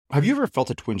Have you ever felt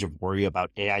a twinge of worry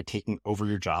about AI taking over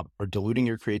your job or diluting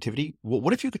your creativity? Well,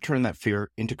 what if you could turn that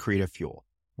fear into creative fuel?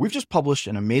 We've just published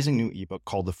an amazing new ebook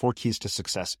called The 4 Keys to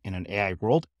Success in an AI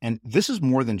World, and this is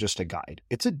more than just a guide.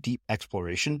 It's a deep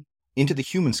exploration into the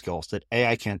human skills that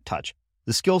AI can't touch,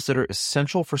 the skills that are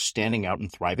essential for standing out and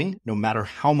thriving, no matter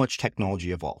how much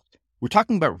technology evolves. We're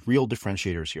talking about real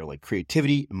differentiators here, like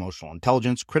creativity, emotional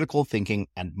intelligence, critical thinking,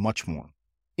 and much more.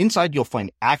 Inside, you'll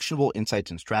find actionable insights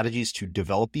and strategies to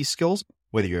develop these skills,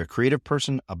 whether you're a creative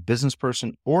person, a business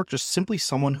person, or just simply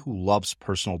someone who loves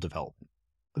personal development.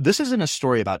 This isn't a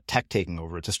story about tech taking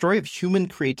over. It's a story of human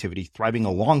creativity thriving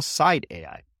alongside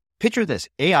AI. Picture this,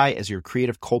 AI as your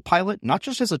creative co-pilot, not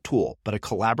just as a tool, but a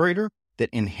collaborator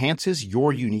that enhances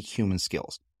your unique human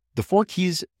skills. The 4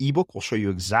 Keys ebook will show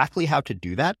you exactly how to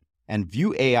do that and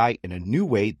view AI in a new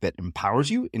way that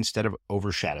empowers you instead of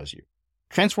overshadows you.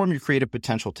 Transform your creative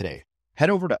potential today. Head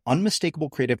over to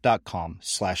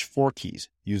unmistakablecreative.com/4keys.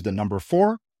 Use the number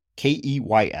 4,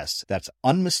 KEYS. That's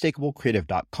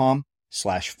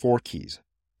unmistakablecreative.com/4keys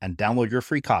and download your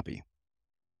free copy.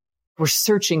 We're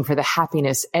searching for the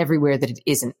happiness everywhere that it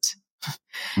isn't.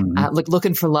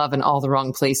 Looking for love in all the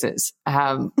wrong places,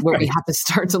 where we have to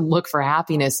start to look for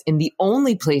happiness in the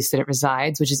only place that it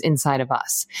resides, which is inside of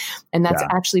us. And that's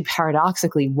actually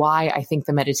paradoxically why I think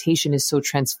the meditation is so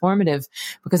transformative,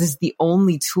 because it's the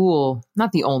only tool,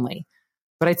 not the only,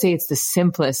 but I'd say it's the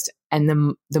simplest and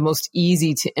the most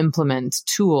easy to implement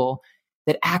tool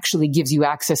that actually gives you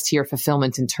access to your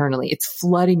fulfillment internally. It's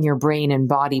flooding your brain and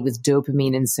body with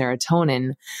dopamine and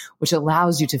serotonin, which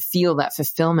allows you to feel that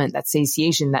fulfillment, that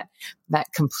satiation, that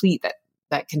complete,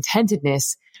 that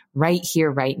contentedness right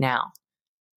here, right now.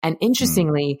 And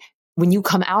interestingly, when you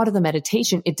come out of the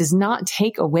meditation, it does not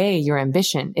take away your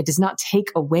ambition. It does not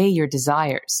take away your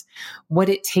desires. What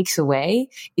it takes away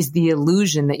is the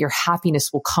illusion that your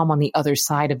happiness will come on the other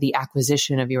side of the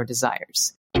acquisition of your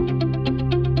desires.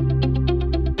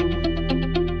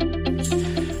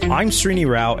 I'm Srini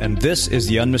Rao, and this is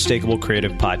the Unmistakable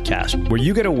Creative Podcast, where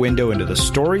you get a window into the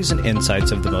stories and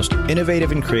insights of the most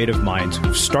innovative and creative minds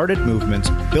who've started movements,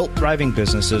 built thriving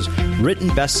businesses, written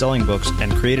best-selling books,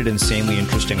 and created insanely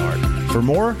interesting art. For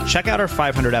more, check out our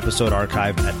 500-episode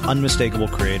archive at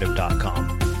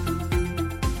unmistakablecreative.com.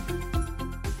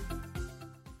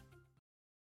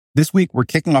 This week, we're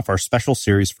kicking off our special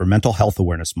series for Mental Health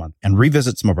Awareness Month and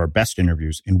revisit some of our best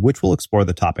interviews in which we'll explore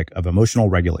the topic of emotional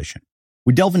regulation.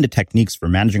 We delve into techniques for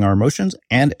managing our emotions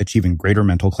and achieving greater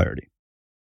mental clarity.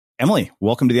 Emily,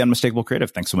 welcome to the Unmistakable Creative.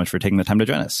 Thanks so much for taking the time to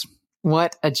join us.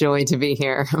 What a joy to be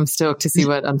here. I'm stoked to see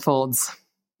what unfolds.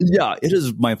 Yeah, it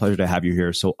is my pleasure to have you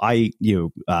here. So I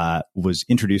was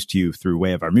introduced to you through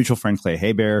way of our mutual friend, Clay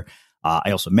Haybear. I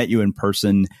also met you in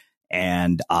person.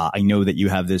 And I know that you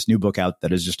have this new book out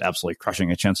that is just absolutely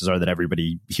crushing it. Chances are that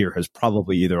everybody here has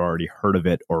probably either already heard of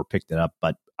it or picked it up.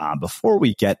 But before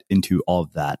we get into all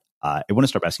of that, I want to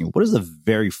start by asking, what is the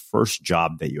very first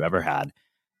job that you ever had?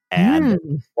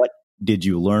 And what did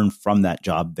you learn from that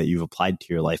job that you've applied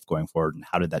to your life going forward? And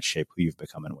how did that shape who you've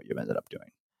become and what you've ended up doing?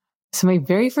 So my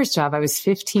very first job, I was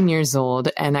 15 years old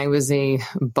and I was a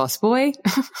busboy.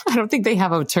 I don't think they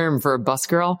have a term for a bus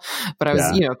girl, but I was,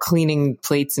 cleaning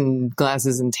plates and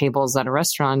glasses and tables at a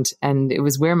restaurant. And it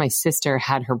was where my sister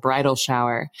had her bridal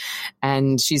shower.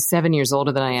 And she's 7 years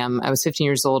older than I am. I was 15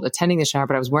 years old attending the shower,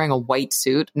 but I was wearing a white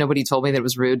suit. Nobody told me that it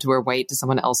was rude to wear white to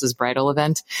someone else's bridal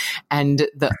event. And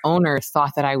the owner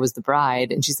thought that I was the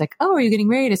bride. And she's like, "Oh, are you getting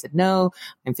married?" I said, "No,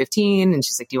 I'm 15. And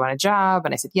she's like, "Do you want a job?"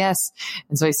 And I said, "Yes."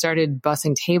 And so I started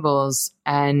bussing tables,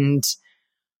 and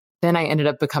then I ended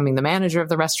up becoming the manager of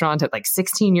the restaurant at like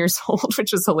 16 years old,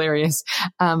 which was hilarious.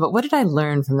 But what did I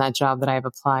learn from that job that I've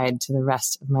applied to the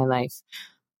rest of my life?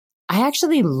 I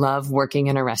actually love working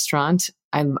in a restaurant.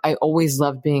 I always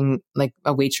loved being like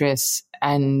a waitress,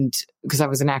 and because I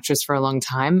was an actress for a long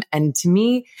time. And to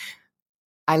me,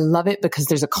 I love it because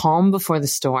there's a calm before the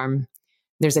storm.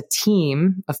 There's a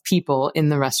team of people in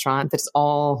the restaurant that's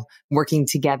all working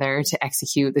together to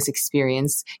execute this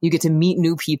experience. You get to meet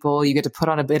new people. You get to put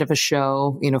on a bit of a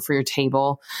show, for your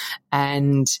table.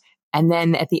 And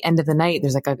then at the end of the night,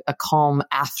 there's like a calm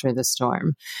after the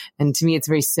storm. And to me, it's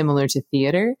very similar to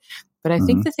theater. But I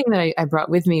think the thing that I brought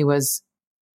with me was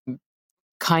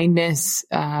kindness,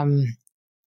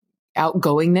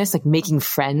 outgoingness, like making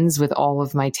friends with all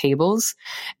of my tables.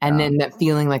 And then that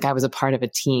feeling like I was a part of a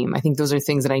team. I think those are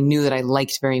things that I knew that I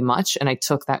liked very much. And I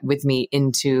took that with me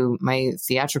into my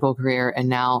theatrical career and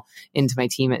now into my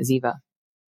team at Ziva.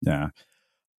 Yeah.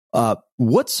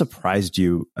 What surprised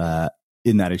you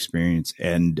in that experience?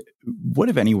 And what,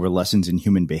 if any, were lessons in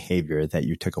human behavior that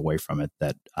you took away from it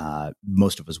that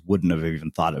most of us wouldn't have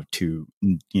even thought of to,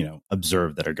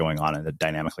 observe that are going on in a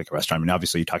dynamic like a restaurant? I mean,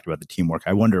 obviously you talked about the teamwork.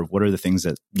 I wonder, what are the things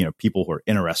that, people who are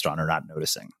in a restaurant are not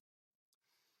noticing?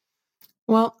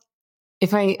 Well,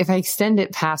 if I extend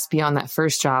it past beyond that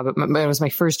first job, it was my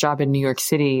first job in New York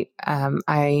City.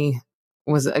 I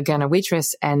was again a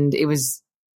waitress, and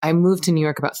I moved to New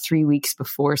York about 3 weeks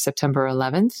before September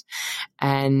 11th.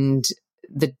 And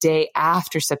the day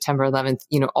after September 11th,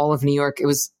 all of New York,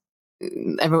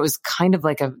 everyone was kind of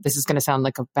like this is going to sound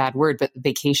like a bad word, but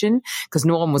vacation, because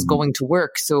no one was going to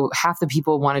work. So half the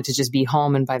people wanted to just be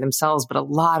home and by themselves, but a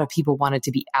lot of people wanted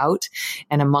to be out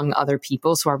and among other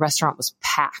people. So our restaurant was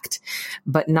packed,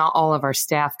 but not all of our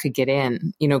staff could get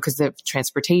in, because of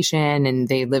transportation and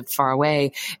they lived far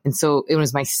away. And so it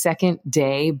was my second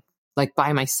day, like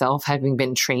by myself, having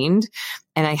been trained,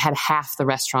 and I had half the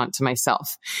restaurant to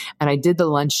myself. And I did the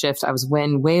lunch shift. I was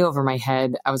way over my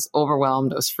head. I was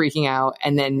overwhelmed. I was freaking out.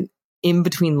 And then in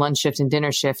between lunch shift and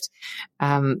dinner shift,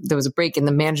 there was a break, and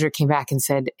the manager came back and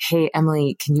said, "Hey,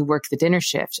 Emily, can you work the dinner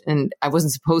shift?" And I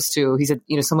wasn't supposed to. He said,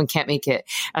 someone can't make it.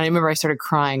 And I remember I started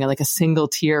crying, and like a single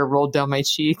tear rolled down my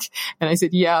cheek. And I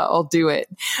said, "Yeah, I'll do it."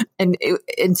 And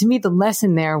to me, the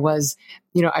lesson there was,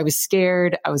 I was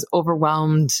scared. I was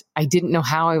overwhelmed. I didn't know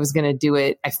how I was going to do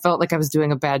it. I felt like I was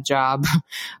doing a bad job,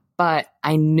 but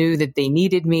I knew that they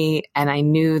needed me, and I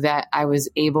knew that I was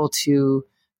able to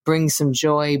bring some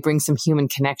joy, bring some human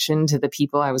connection to the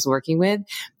people I was working with.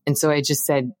 And so I just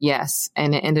said yes.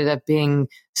 And it ended up being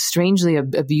strangely a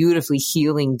beautifully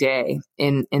healing day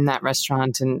in that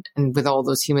restaurant, and with all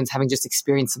those humans having just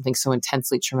experienced something so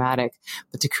intensely traumatic,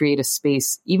 but to create a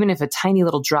space, even if a tiny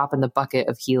little drop in the bucket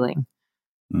of healing.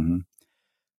 Mm-hmm.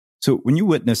 So when you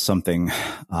witness something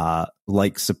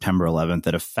like September 11th,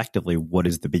 that effectively what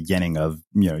is the beginning of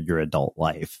your adult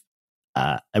life,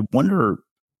 I wonder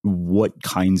what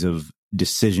kinds of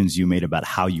decisions you made about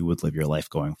how you would live your life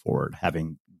going forward,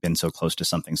 having been so close to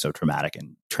something so traumatic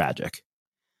and tragic.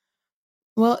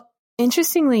 Well,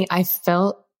 interestingly, I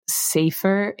felt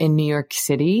safer in New York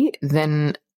City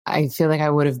than I feel like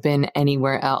I would have been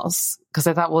anywhere else, because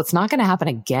I thought, well, it's not going to happen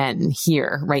again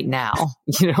here right now,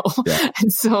 Yeah.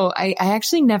 And so I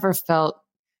actually never felt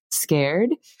scared.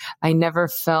 I never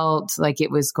felt like it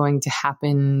was going to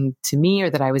happen to me or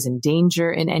that I was in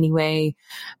danger in any way.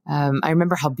 I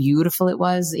remember how beautiful it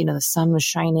was. The sun was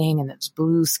shining and there's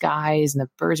blue skies and the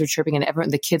birds were chirping,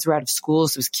 and the kids were out of school.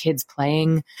 So it was kids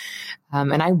playing.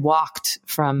 And I walked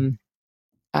from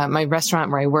my restaurant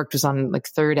where I worked was on like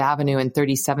 3rd Avenue and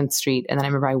 37th Street. And then I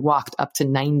remember I walked up to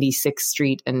 96th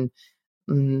Street and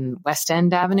West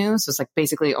End Avenue. So it's like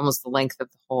basically almost the length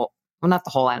of the whole, well, not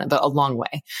the whole island, but a long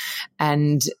way.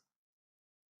 And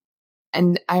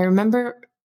I remember,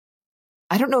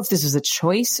 I don't know if this was a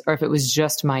choice or if it was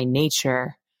just my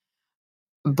nature,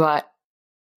 but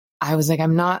I was like,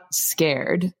 I'm not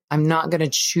scared. I'm not going to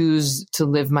choose to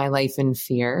live my life in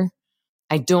fear.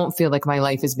 I don't feel like my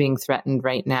life is being threatened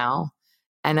right now.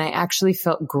 And I actually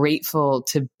felt grateful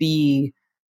to be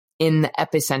in the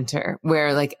epicenter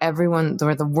where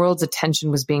where the world's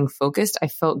attention was being focused. I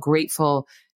felt grateful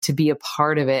to be a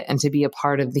part of it and to be a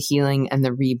part of the healing and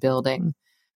the rebuilding.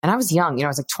 And I was young, I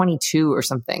was like 22 or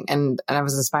something, and I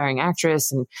was an aspiring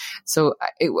actress. And so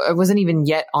I wasn't even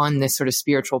yet on this sort of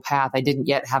spiritual path. I didn't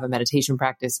yet have a meditation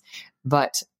practice,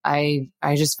 but I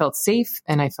just felt safe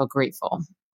and I felt grateful.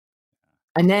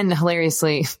 And then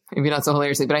hilariously, maybe not so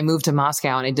hilariously, but I moved to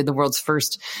Moscow and I did the world's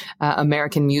first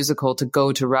American musical to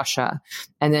go to Russia.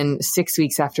 And then 6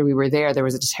 weeks after we were there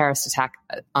was a terrorist attack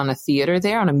on a theater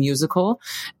there, on a musical.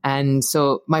 And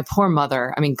so my poor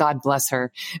mother, I mean, God bless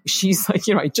her. She's like,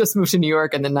 I just moved to New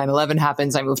York and then 9/11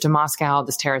 happens. I moved to Moscow.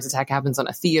 This terrorist attack happens on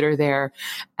a theater there.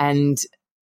 And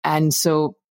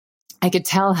so I could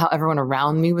tell how everyone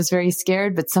around me was very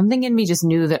scared, but something in me just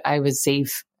knew that I was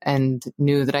safe and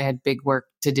knew that I had big work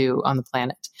to do on the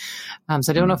planet.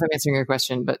 So I don't know if I'm answering your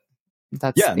question, but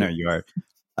that's... Yeah, no, you are.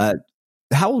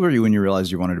 How old were you when you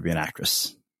realized you wanted to be an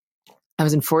actress? I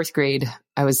was in 4th grade.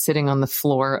 I was sitting on the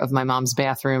floor of my mom's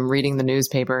bathroom reading the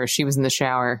newspaper. She was in the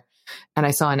shower. And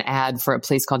I saw an ad for a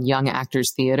place called Young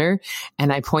Actors Theater.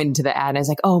 And I pointed to the ad and I was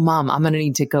like, "Oh, Mom, I'm going to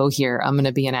need to go here. I'm going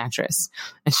to be an actress."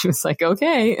 And she was like,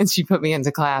 "Okay." And she put me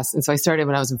into class. And so I started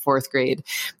when I was in 4th grade.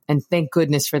 And thank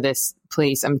goodness for this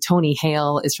place. Tony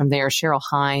Hale is from there, Cheryl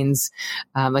Hines,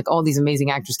 all these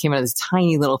amazing actors came out of this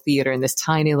tiny little theater in this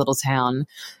tiny little town.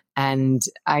 And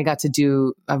I got to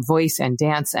do a voice and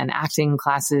dance and acting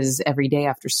classes every day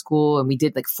after school. And we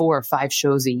did like 4 or 5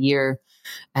 shows a year.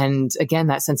 And again,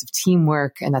 that sense of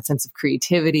teamwork and that sense of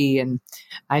creativity. And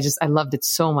I loved it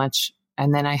so much.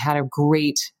 And then I had a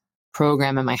great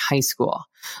program in my high school.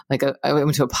 I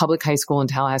went to a public high school in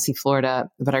Tallahassee, Florida,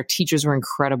 but our teachers were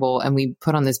incredible. And we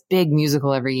put on this big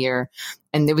musical every year.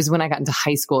 And it was when I got into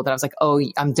high school that I was like, oh,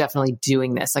 I'm definitely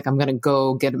doing this. Like, I'm going to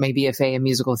go get my BFA in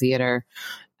musical theater.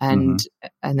 And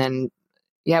then,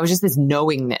 yeah, it was just this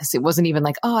knowingness. It wasn't even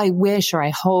like, oh, I wish, or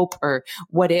I hope, or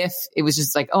what if. It was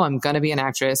just like, oh, I'm going to be an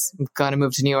actress. I'm going to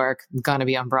move to New York. I'm going to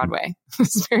be on Broadway. It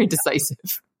was very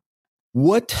decisive.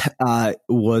 What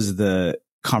was the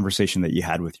conversation that you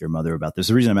had with your mother about this?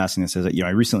 The reason I'm asking this is that, I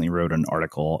recently wrote an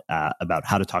article about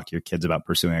how to talk to your kids about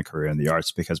pursuing a career in the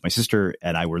arts, because my sister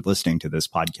and I were listening to this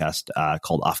podcast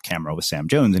called Off Camera with Sam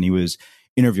Jones, and he was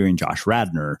interviewing Josh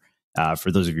Radnor.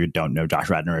 For those of you who don't know, Josh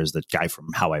Radnor is the guy from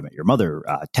How I Met Your Mother,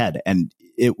 Ted. And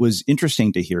it was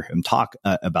interesting to hear him talk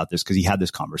about this, because he had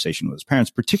this conversation with his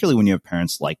parents, particularly when you have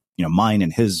parents like, mine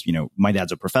and his, my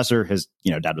dad's a professor, his,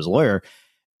 dad was a lawyer.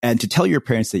 And to tell your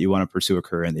parents that you want to pursue a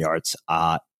career in the arts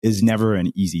is never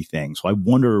an easy thing. So I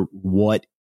wonder what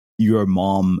your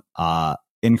mom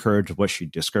encouraged, what she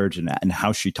discouraged, and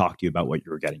how she talked to you about what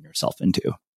you were getting yourself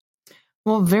into.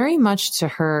 Well, very much to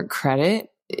her credit,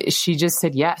 she just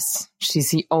said yes.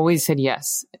 She always said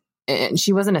yes. And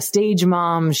she wasn't a stage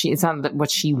mom. It's not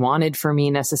what she wanted for me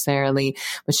necessarily,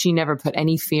 but she never put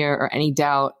any fear or any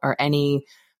doubt or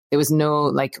there was no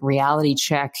like reality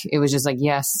check. It was just like,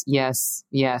 yes, yes,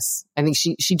 yes. I think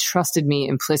she trusted me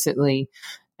implicitly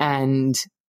and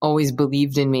always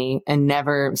believed in me and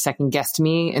never second guessed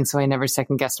me. And so I never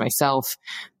second guessed myself.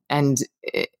 And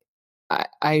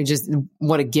I just,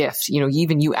 what a gift,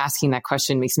 even you asking that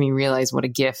question makes me realize what a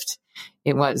gift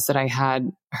it was that I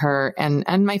had her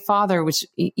and my father, which,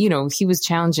 he was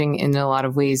challenging in a lot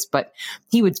of ways, but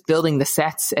he was building the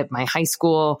sets at my high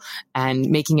school and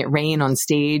making it rain on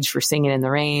stage for Singing in the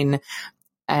Rain.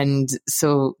 And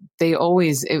so they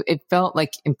always, it felt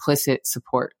like implicit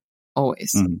support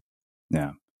always. Mm-hmm.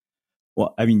 Yeah.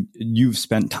 Well, I mean, you've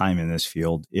spent time in this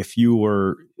field. If you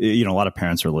were, a lot of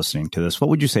parents are listening to this, what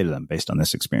would you say to them based on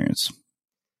this experience?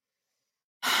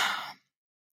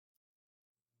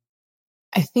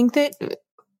 I think that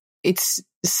it's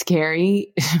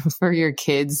scary for your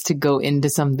kids to go into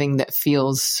something that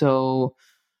feels so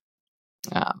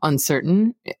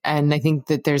uncertain. And I think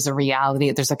that there's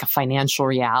like a financial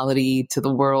reality to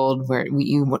the world where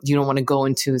you don't want to go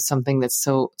into something that's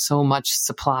so much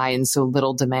supply and so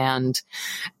little demand.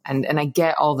 And I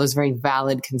get all those very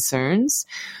valid concerns,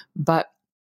 but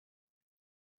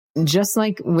just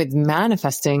like with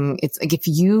manifesting, it's like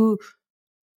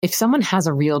if someone has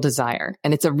a real desire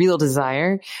and it's a real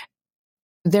desire,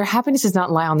 their happiness does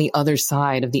not lie on the other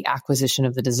side of the acquisition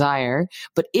of the desire.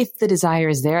 But if the desire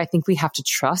is there, I think we have to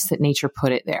trust that nature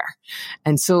put it there.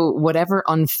 And so whatever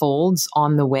unfolds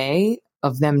on the way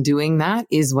of them doing that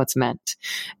is what's meant.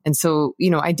 And so,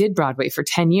 I did Broadway for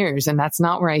 10 years and that's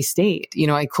not where I stayed.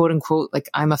 I quote unquote, like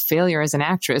I'm a failure as an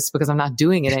actress because I'm not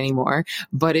doing it anymore,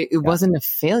 but it wasn't a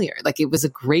failure. Like it was a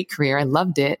great career. I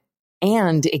loved it.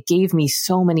 And it gave me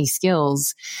so many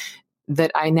skills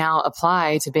that I now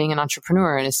apply to being an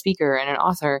entrepreneur and a speaker and an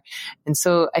author. And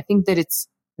so I think that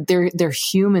they're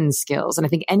human skills. And I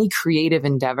think any creative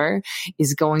endeavor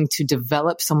is going to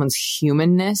develop someone's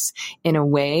humanness in a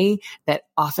way that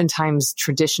oftentimes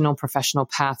traditional professional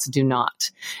paths do not.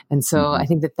 And so I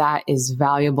think that is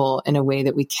valuable in a way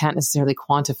that we can't necessarily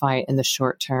quantify in the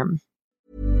short term.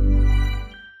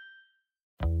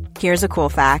 Here's a cool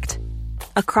fact.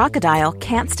 A crocodile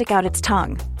can't stick out its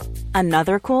tongue.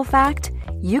 Another cool fact,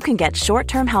 you can get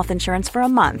short-term health insurance for a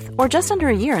month or just under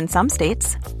a year in some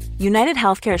states. United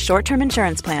Healthcare short-term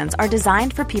insurance plans are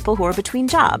designed for people who are between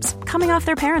jobs, coming off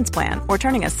their parents' plan, or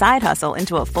turning a side hustle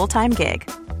into a full-time gig.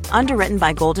 Underwritten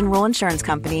by Golden Rule Insurance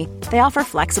Company, they offer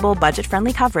flexible,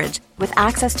 budget-friendly coverage with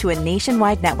access to a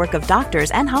nationwide network of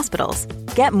doctors and hospitals.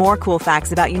 Get more cool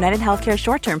facts about United Healthcare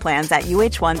short-term plans at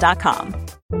uh1.com.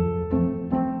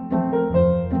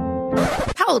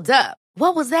 Hold up.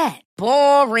 What was that?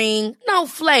 Boring. No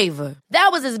flavor. That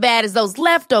was as bad as those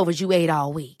leftovers you ate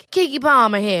all week. Keke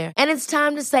Palmer here. And it's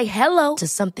time to say hello to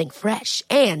something fresh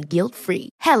and guilt-free.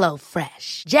 Hello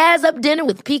Fresh. Jazz up dinner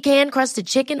with pecan-crusted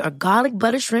chicken or garlic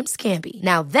butter shrimp scampi.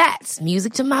 Now that's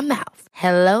music to my mouth.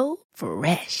 Hello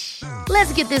Fresh.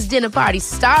 Let's get this dinner party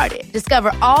started.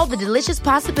 Discover all the delicious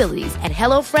possibilities at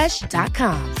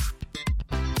HelloFresh.com.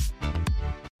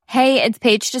 Hey, it's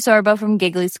Paige DeSorbo from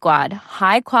Giggly Squad.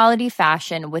 High quality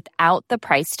fashion without the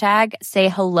price tag. Say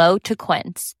hello to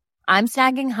Quince. I'm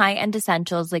snagging high-end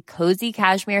essentials like cozy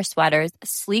cashmere sweaters,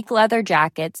 sleek leather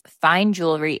jackets, fine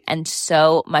jewelry, and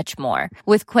so much more.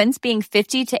 With Quince being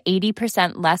 50 to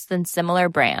 80% less than similar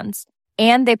brands.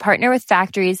 And they partner with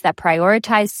factories that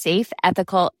prioritize safe,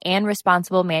 ethical, and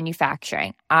responsible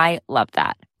manufacturing. I love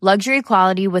that. Luxury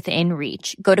quality within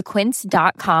reach. Go to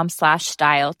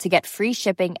quince.com/style to get free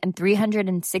shipping and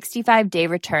 365-day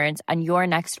returns on your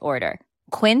next order.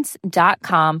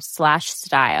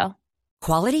 Quince.com/style.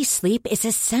 Quality sleep is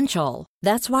essential.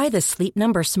 That's why the Sleep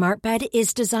Number Smart Bed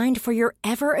is designed for your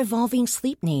ever-evolving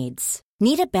sleep needs.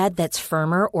 Need a bed that's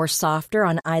firmer or softer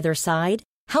on either side?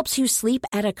 Helps you sleep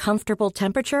at a comfortable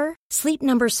temperature? Sleep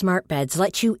Number Smart Beds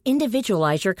let you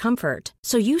individualize your comfort,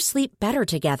 so you sleep better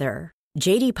together.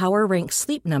 J.D. Power ranks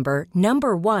Sleep Number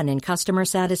number 1 in customer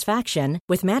satisfaction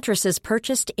with mattresses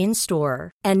purchased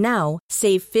in-store. And now,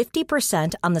 save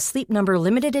 50% on the Sleep Number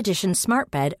Limited Edition Smart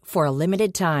Bed for a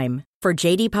limited time. For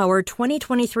J.D. Power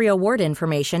 2023 award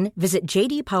information, visit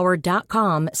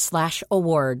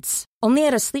jdpower.com/awards. Only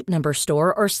at a Sleep Number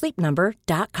store or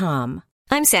sleepnumber.com.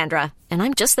 I'm Sandra, and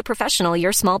I'm just the professional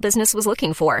your small business was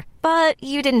looking for. But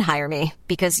you didn't hire me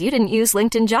because you didn't use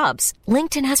LinkedIn Jobs.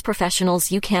 LinkedIn has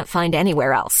professionals you can't find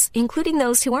anywhere else, including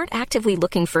those who aren't actively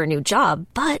looking for a new job,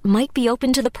 but might be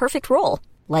open to the perfect role,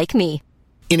 like me.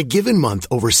 In a given month,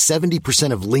 over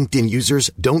 70% of LinkedIn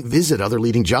users don't visit other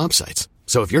leading job sites.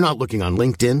 So if you're not looking on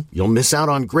LinkedIn, you'll miss out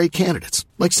on great candidates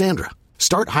like Sandra.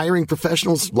 Start hiring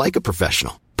professionals like a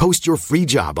professional. Post your free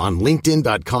job on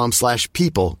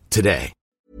linkedin.com/people today.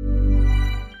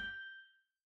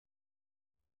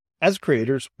 As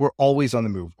creators, we're always on the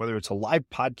move. Whether it's a live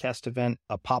podcast event,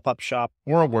 a pop-up shop,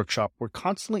 or a workshop, we're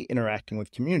constantly interacting with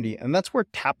community, and that's where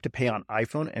Tap to Pay on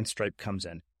iPhone and Stripe comes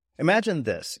in. Imagine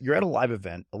this. You're at a live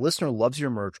event, a listener loves your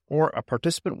merch, or a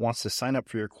participant wants to sign up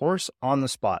for your course on the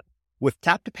spot. With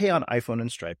Tap to Pay on iPhone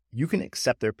and Stripe, you can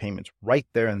accept their payments right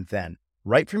there and then,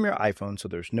 right from your iPhone, so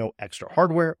there's no extra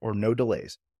hardware or no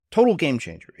delays. Total game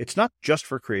changer. It's not just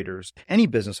for creators. Any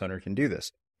business owner can do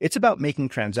this. It's about making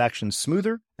transactions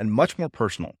smoother and much more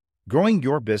personal, growing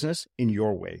your business in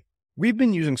your way. We've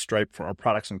been using Stripe for our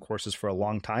products and courses for a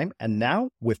long time, and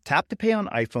now with Tap to Pay on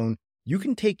iPhone, you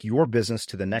can take your business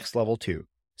to the next level too.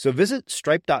 So visit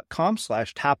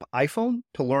stripe.com/tapiphone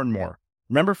to learn more.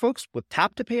 Remember, folks, with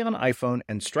Tap to Pay on iPhone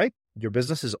and Stripe, your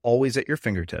business is always at your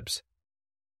fingertips.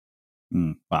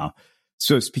 Wow.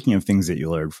 So speaking of things that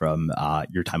you learned from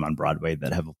your time on Broadway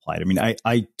that have applied, I mean,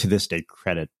 I to this day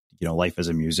credit life as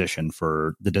a musician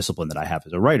for the discipline that I have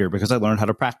as a writer, because I learned how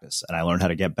to practice and I learned how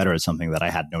to get better at something that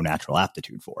I had no natural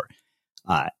aptitude for.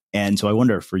 And so I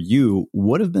wonder for you,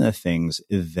 what have been the things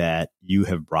that you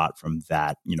have brought from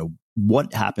that?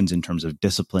 What happens in terms of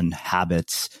discipline,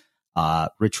 habits,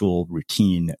 ritual,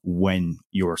 routine when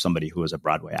you're somebody who is a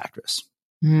Broadway actress?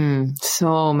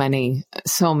 So many.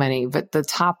 But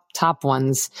the top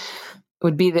ones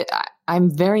would be that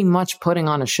I'm very much putting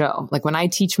on a show. Like when I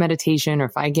teach meditation or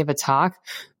if I give a talk,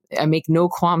 I make no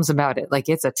qualms about it. Like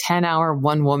it's a 10-hour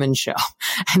one-woman show.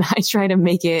 And I try to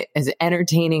make it as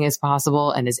entertaining as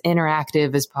possible and as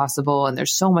interactive as possible. And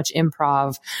there's so much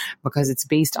improv because it's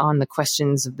based on the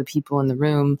questions of the people in the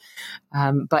room.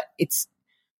 But it's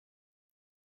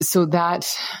so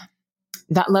that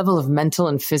level of mental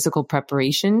and physical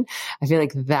preparation, I feel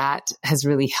like that has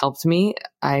really helped me.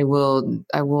 I will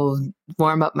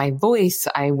warm up my voice.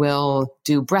 I will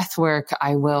do breath work.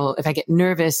 If I get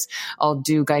nervous, I'll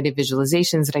do guided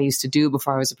visualizations that I used to do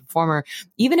before I was a performer.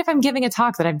 Even if I'm giving a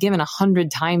talk that I've given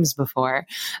 100 times before,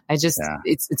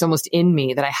 it's almost in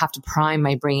me that I have to prime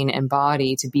my brain and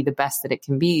body to be the best that it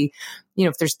can be.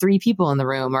 If there's 3 people in the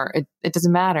room, or it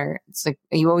doesn't matter. It's like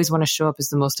you always want to show up as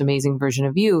the most amazing version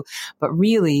of you, but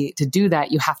really to do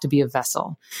that, you have to be a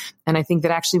vessel. And I think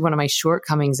that actually one of my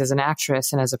shortcomings as an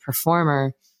actress and as a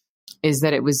performer is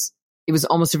that it was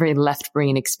almost a very left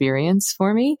brain experience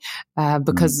for me,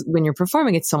 because when you're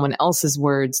performing, it's someone else's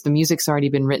words. The music's already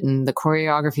been written. The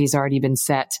choreography's already been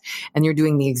set, and you're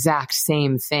doing the exact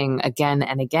same thing again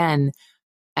and again.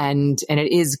 And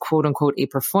it is quote unquote a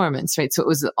performance, right? So it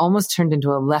was almost turned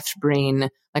into a left brain,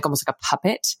 like almost like a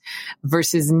puppet,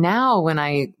 versus now when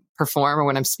I perform or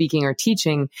when I'm speaking or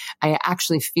teaching, I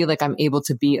actually feel like I'm able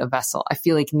to be a vessel. I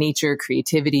feel like nature,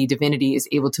 creativity, divinity is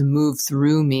able to move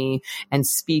through me and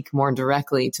speak more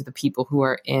directly to the people who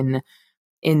are in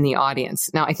the audience.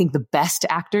 Now, I think the best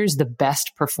actors, the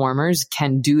best performers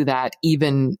can do that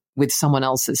even with someone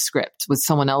else's script, with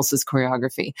someone else's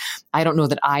choreography. I don't know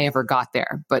that I ever got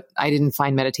there, but I didn't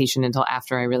find meditation until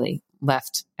after I really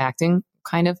left acting,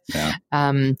 kind of. Yeah.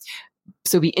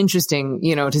 So it'd be interesting,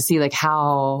 to see like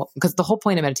how, because the whole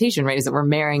point of meditation, right, is that we're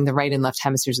marrying the right and left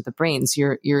hemispheres of the brain.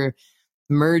 So you're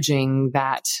merging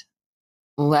that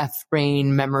left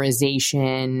brain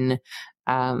memorization,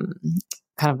 kind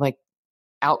of like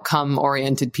outcome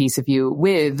oriented piece of you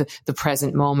with the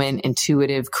present moment,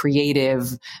 intuitive,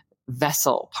 creative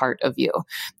vessel part of you.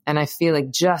 And I feel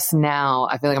like just now,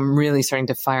 I feel like I'm really starting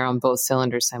to fire on both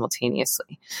cylinders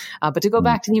simultaneously. But to go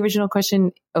back to the original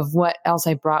question of what else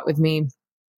I brought with me,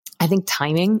 I think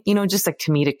timing, just like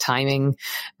comedic timing,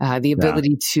 the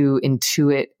ability to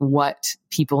intuit what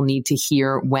people need to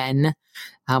hear when,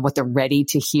 what they're ready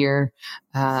to hear.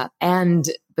 And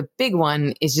the big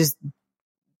one is just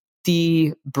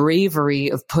the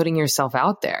bravery of putting yourself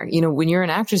out there. When you're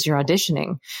an actress, you're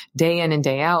auditioning day in and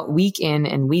day out, week in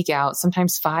and week out,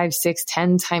 sometimes 5, 6,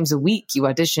 10 times a week you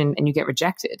audition and you get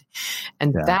rejected.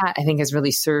 And that I think has really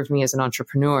served me as an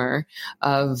entrepreneur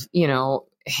of,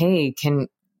 hey,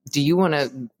 do you want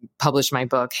to publish my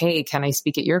book? Hey, can I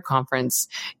speak at your conference?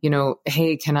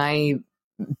 Hey, can I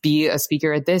be a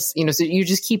speaker at this? So you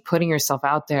just keep putting yourself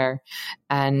out there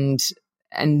and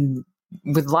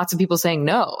with lots of people saying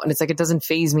no. And it's like, it doesn't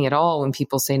faze me at all when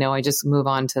people say no. I just move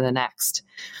on to the next.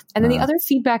 And then the other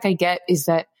feedback I get is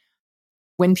that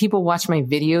when people watch my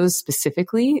videos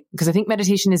specifically, because I think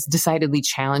meditation is decidedly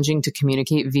challenging to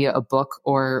communicate via a book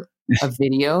or a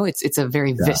video. It's a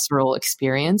very visceral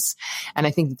experience. And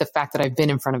I think that the fact that I've been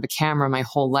in front of a camera my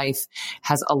whole life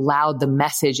has allowed the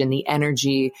message and the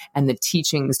energy and the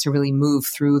teachings to really move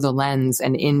through the lens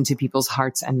and into people's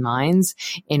hearts and minds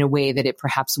in a way that it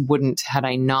perhaps wouldn't had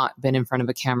I not been in front of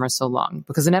a camera so long.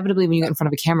 Because inevitably when you get in front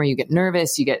of a camera, you get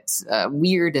nervous, you get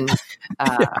weird and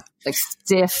like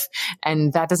stiff.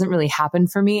 And that doesn't really happen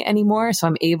for me anymore. So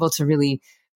I'm able to really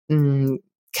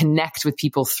connect with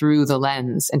people through the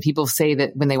lens. And people say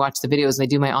that when they watch the videos and they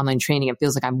do my online training, it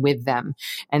feels like I'm with them.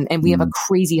 And we have a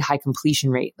crazy high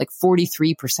completion rate, like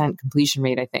 43% completion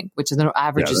rate, I think, which is the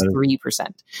average is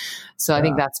 3%. So I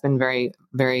think that's been very,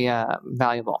 very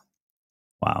valuable.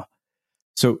 Wow.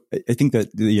 So I think that,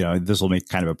 this will make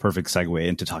kind of a perfect segue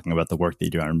into talking about the work that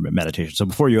you do on meditation. So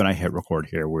before you and I hit record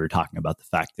here, we were talking about the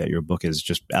fact that your book is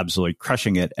just absolutely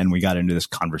crushing it. And we got into this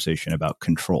conversation about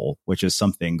control, which is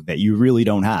something that you really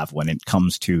don't have when it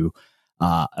comes to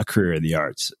a career in the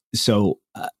arts. So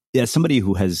as somebody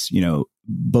who has,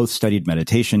 both studied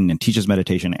meditation and teaches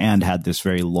meditation and had this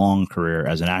very long career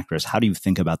as an actress, how do you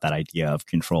think about that idea of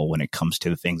control when it comes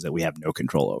to the things that we have no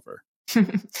control over?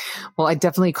 Well, I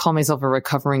definitely call myself a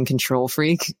recovering control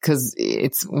freak because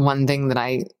it's one thing that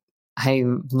I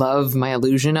love my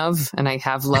illusion of, and I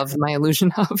have loved my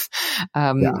illusion of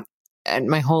and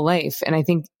my whole life. And I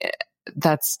think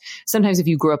that's sometimes if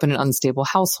you grow up in an unstable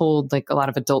household, like a lot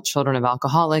of adult children of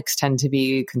alcoholics tend to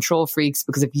be control freaks,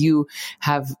 because if you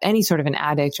have any sort of an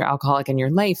addict or alcoholic in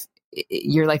your life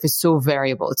is so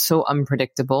variable. It's so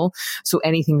unpredictable. So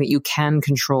anything that you can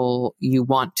control, you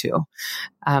want to.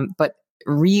 But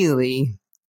really,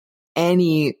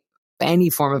 any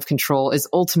form of control is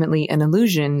ultimately an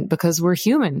illusion because we're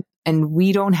human and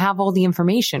we don't have all the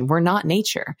information. We're not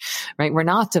nature, right? We're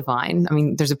not divine. I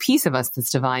mean, there's a piece of us that's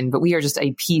divine, but we are just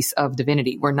a piece of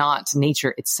divinity. We're not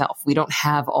nature itself. We don't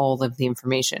have all of the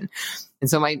information. And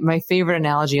so my favorite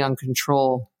analogy on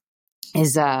control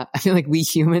is I feel like we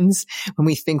humans, when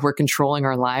we think we're controlling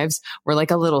our lives, we're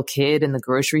like a little kid in the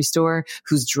grocery store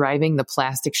who's driving the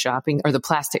plastic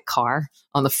car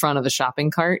on the front of the shopping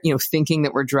cart, thinking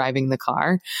that we're driving the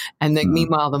car. And then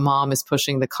meanwhile, the mom is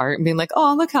pushing the cart and being like,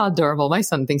 oh, look how adorable. My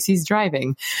son thinks he's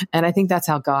driving. And I think that's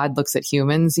how God looks at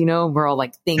humans. We're all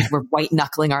like, we're white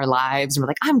knuckling our lives. And we're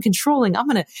like, I'm controlling. I'm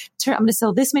going to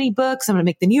sell this many books. I'm going to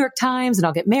make the New York Times and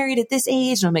I'll get married at this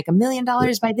age and I'll make $1 million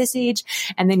by this age.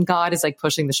 And then God is like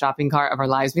pushing the shopping cart of our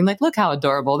lives, being like, look how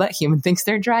adorable that human thinks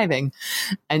they're driving.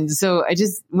 And so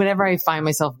whenever I find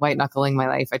myself white knuckling my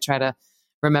life, I try to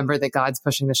remember that God's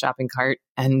pushing the shopping cart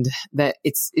and that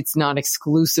it's not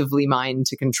exclusively mine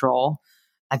to control.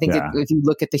 I think if you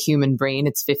look at the human brain,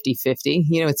 it's 50-50,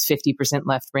 it's 50%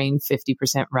 left brain,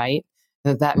 50% right.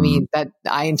 That means that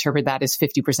I interpret that as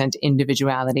 50%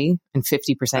 individuality and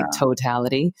 50%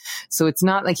 totality. So it's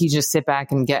not like you just sit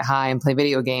back and get high and play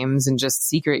video games and just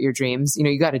secret your dreams.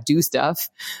 You got to do stuff,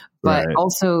 but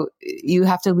also you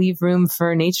have to leave room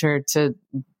for nature to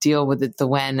deal with the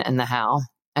when and the how.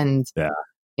 And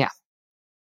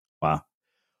wow.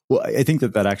 Well, I think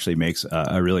that actually makes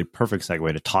a really perfect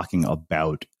segue to talking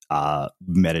about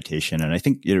meditation. And I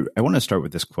think I want to start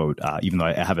with this quote, even though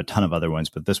I have a ton of other ones,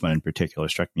 but this one in particular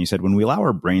struck me. You said, when we allow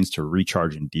our brains to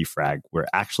recharge and defrag, we're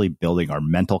actually building our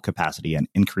mental capacity and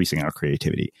increasing our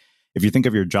creativity. If you think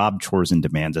of your job, chores, and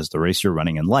demands as the race you're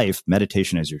running in life,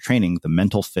 meditation is your training, the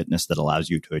mental fitness that allows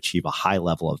you to achieve a high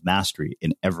level of mastery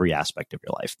in every aspect of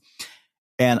your life.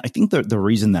 And I think the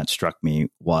reason that struck me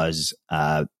was,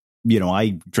 I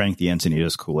drank the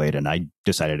Encinitas Kool-Aid and I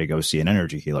decided to go see an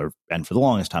energy healer. And for the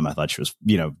longest time, I thought she was,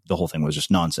 the whole thing was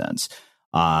just nonsense.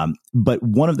 But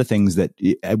one of the things that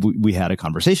we had a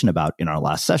conversation about in our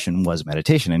last session was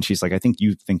meditation. And she's like, I think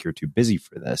you think you're too busy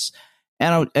for this.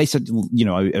 And I said,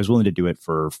 I was willing to do it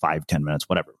for 5-10 minutes,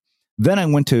 whatever. Then I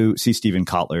went to see Steven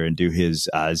Kotler and do his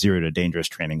 0 to Dangerous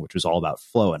training, which was all about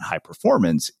flow and high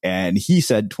performance. And he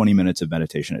said 20 minutes of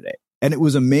meditation a day. And it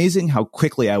was amazing how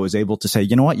quickly I was able to say,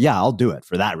 you know what? Yeah, I'll do it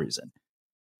for that reason.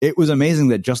 It was amazing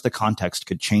that just the context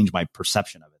could change my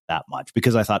perception of it that much,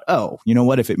 because I thought, oh, you know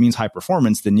what? If it means high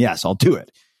performance, then yes, I'll do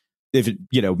it. If it,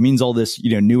 means all this,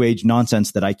 new age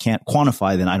nonsense that I can't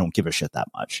quantify, then I don't give a shit that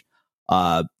much.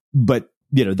 But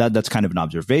that's kind of an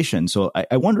observation. So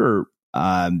I wonder,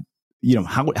 how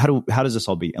does this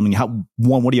all be? I mean,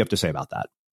 what do you have to say about that?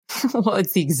 Well,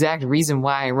 it's the exact reason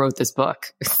why I wrote this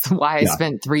book. It's why I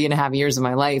spent 3.5 years of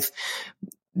my life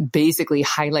basically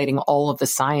highlighting all of the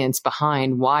science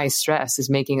behind why stress is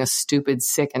making us stupid,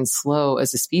 sick, and slow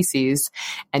as a species,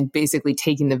 and basically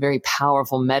taking the very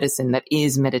powerful medicine that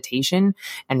is meditation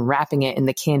and wrapping it in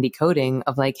the candy coating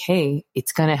of like, hey,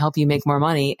 it's going to help you make more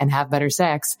money and have better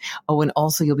sex. Oh, and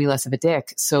also you'll be less of a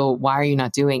dick. So why are you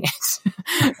not doing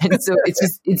it? And so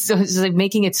it's just like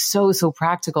making it so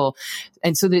practical.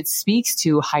 And so that it speaks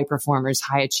to high performers,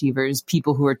 high achievers,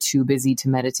 people who are too busy to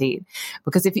meditate.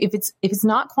 Because if it's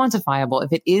not quantifiable,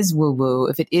 if it is woo-woo,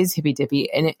 if it is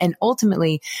hippy-dippy, and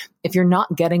ultimately, if you're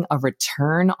not getting a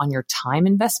return on your time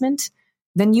investment,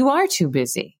 then you are too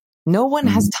busy. No one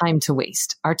has time to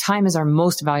waste. Our time is our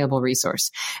most valuable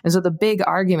resource. And so the big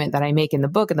argument that I make in the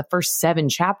book, in the first 7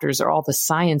 chapters, are all the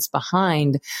science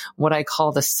behind what I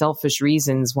call the selfish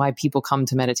reasons why people come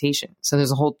to meditation. So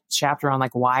there's a whole chapter on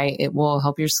like why it will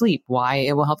help your sleep, why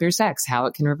it will help your sex, how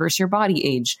it can reverse your body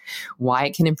age, why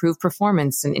it can improve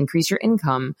performance and increase your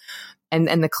income.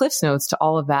 And the Cliff's Notes to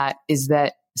all of that is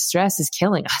that stress is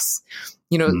killing us.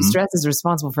 Stress is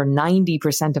responsible for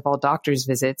 90% of all doctors'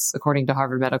 visits, according to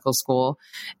Harvard Medical School.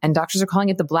 And doctors are calling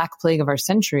it the black plague of our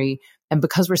century. And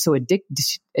because we're so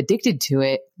addicted to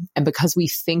it, and because we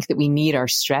think that we need our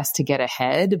stress to get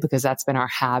ahead, because that's been our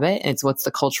habit, and it's what's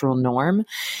the cultural norm,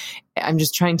 I'm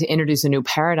just trying to introduce a new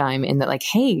paradigm in that, like,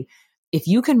 hey, if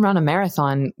you can run a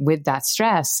marathon with that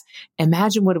stress,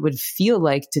 imagine what it would feel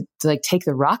like to like take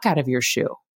the rock out of your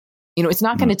shoe. It's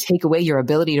not going to take away your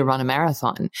ability to run a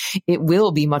marathon. It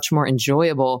will be much more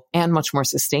enjoyable and much more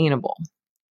sustainable.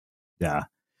 Yeah.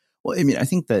 Well, I mean, I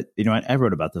think that, I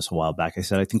wrote about this a while back. I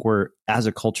said, I think we're, as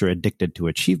a culture, addicted to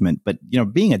achievement. But,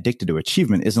 being addicted to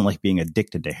achievement isn't like being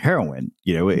addicted to heroin.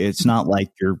 It's not like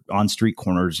you're on street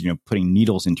corners, putting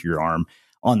needles into your arm.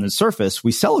 On the surface,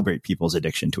 we celebrate people's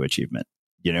addiction to achievement.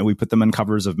 We put them on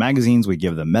covers of magazines. We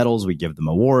give them medals. We give them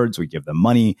awards. We give them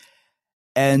money.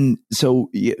 And so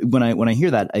when I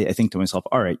hear that, I think to myself,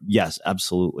 all right, yes,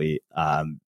 absolutely.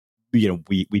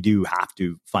 We do have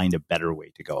to find a better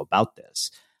way to go about this.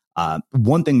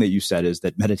 One thing that you said is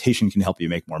that meditation can help you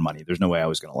make more money. There's no way I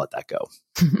was going to let that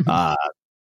go.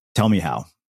 Tell me how.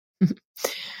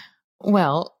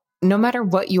 Well, no matter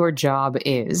what your job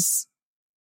is,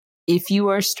 if you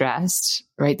are stressed,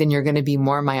 right, then you're going to be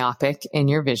more myopic in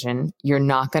your vision. You're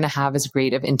not going to have as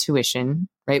great of intuition,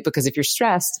 right? Because if you're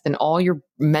stressed, then all your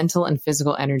mental and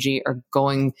physical energy are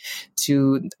going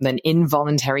to an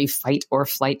involuntary fight or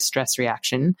flight stress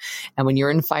reaction. And when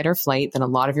you're in fight or flight, then a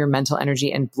lot of your mental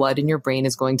energy and blood in your brain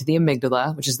is going to the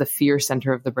amygdala, which is the fear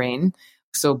center of the brain.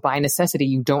 So by necessity,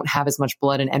 you don't have as much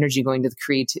blood and energy going to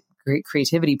the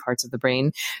creativity parts of the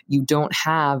brain. You don't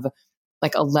have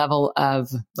like a level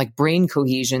of like brain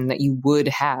cohesion that you would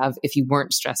have if you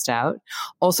weren't stressed out.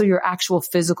 Also, your actual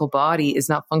physical body is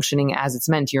not functioning as it's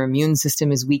meant. Your immune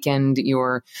system is weakened.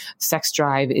 Your sex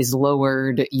drive is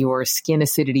lowered. Your skin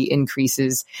acidity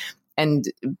increases. And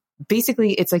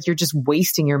basically, it's like you're just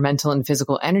wasting your mental and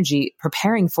physical energy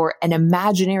preparing for an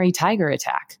imaginary tiger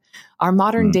attack. Our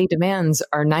modern day demands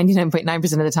are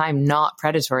 99.9% of the time not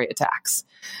predatory attacks,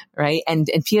 right? And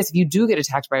P.S., if you do get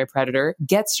attacked by a predator,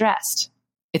 get stressed.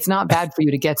 It's not bad for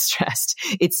you to get stressed.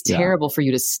 It's terrible for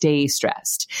you to stay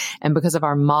stressed. And because of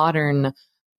our modern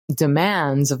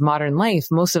demands of modern life,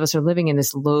 most of us are living in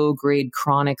this low-grade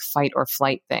chronic fight or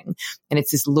flight thing. And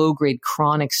it's this low-grade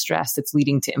chronic stress that's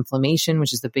leading to inflammation,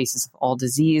 which is the basis of all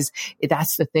disease.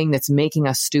 That's the thing that's making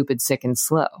us stupid, sick, and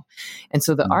slow. And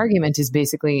so the argument is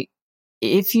basically,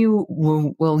 if you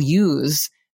will use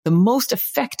the most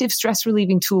effective stress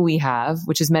relieving tool we have,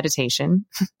 which is meditation,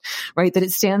 right? That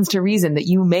it stands to reason that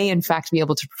you may in fact be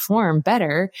able to perform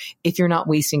better if you're not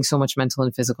wasting so much mental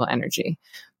and physical energy.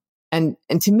 And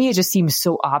to me, it just seems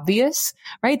so obvious,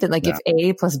 right? That like if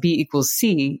A plus B equals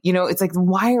C, it's like,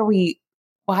 why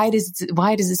does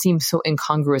it seem so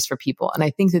incongruous for people? And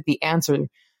I think that the answer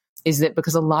is that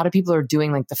because a lot of people are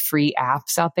doing like the free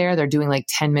apps out there, they're doing like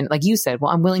 10 minutes, like you said, well,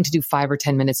 I'm willing to do 5 or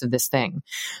 10 minutes of this thing.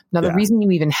 Now, the reason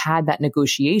you even had that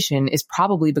negotiation is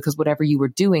probably because whatever you were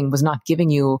doing was not giving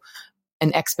you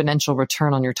an exponential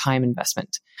return on your time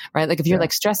investment, right? Like if you're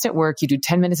like stressed at work, you do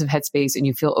 10 minutes of Headspace and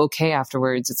you feel okay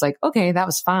afterwards. It's like, okay, that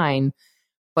was fine,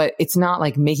 but it's not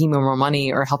like making me more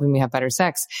money or helping me have better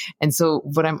sex. And so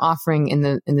what I'm offering in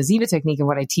the Ziva technique and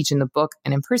what I teach in the book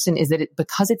and in person is that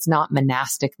because it's not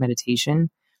monastic meditation,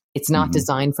 it's not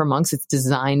designed for monks. It's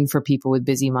designed for people with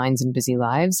busy minds and busy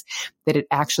lives, that it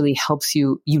actually helps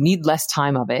you. You need less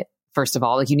time of it. First of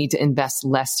all, like you need to invest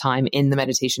less time in the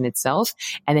meditation itself,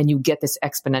 and then you get this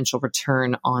exponential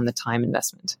return on the time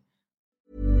investment.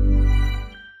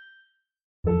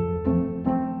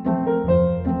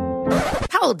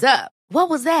 Hold up. What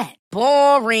was that?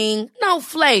 Boring. No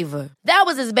flavor. That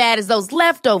was as bad as those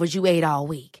leftovers you ate all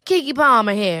week. Keke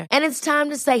Palmer here, and it's time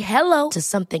to say hello to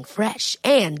something fresh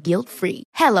and guilt-free.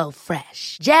 Hello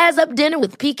Fresh. Jazz up dinner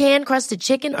with pecan-crusted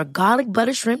chicken or garlic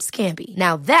butter shrimp scampi.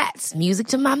 Now that's music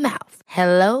to my mouth.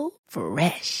 Hello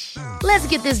Fresh. Let's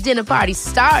get this dinner party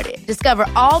started. Discover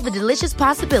all the delicious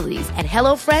possibilities at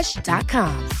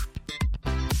HelloFresh.com.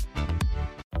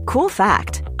 Cool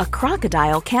fact, a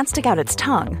crocodile can't stick out its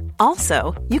tongue.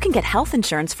 Also, you can get health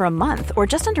insurance for a month or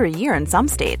just under a year in some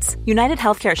states. United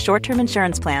Healthcare short-term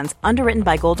insurance plans, underwritten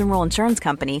by Golden Rule Insurance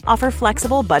Company, offer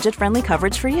flexible, budget-friendly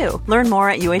coverage for you. Learn more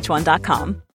at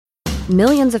UH1.com.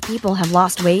 Millions of people have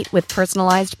lost weight with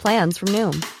personalized plans from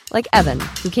Noom. Like Evan,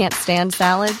 who can't stand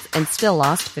salads and still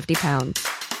lost 50 pounds.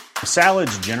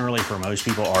 Salads generally for most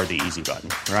people are the easy button,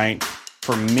 right?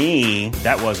 For me,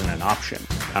 that wasn't an option.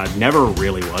 I never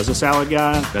really was a salad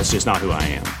guy. That's just not who I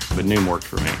am. But Noom worked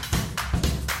for me.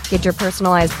 Get your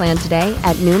personalized plan today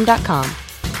at Noom.com.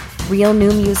 Real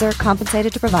Noom user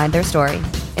compensated to provide their story.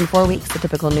 In 4 weeks, the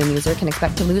typical Noom user can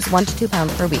expect to lose 1 to 2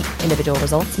 pounds per week. Individual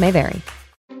results may vary.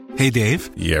 Hey,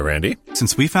 Dave. Yeah, Randy.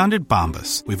 Since we founded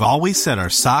Bombas, we've always said our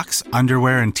socks,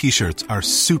 underwear, and T-shirts are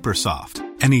super soft.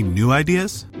 Any new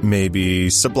ideas?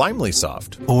 Maybe sublimely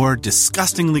soft. Or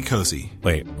disgustingly cozy.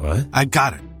 Wait, what? I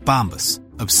got it. Bombas.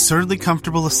 Absurdly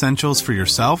comfortable essentials for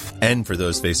yourself and for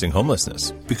those facing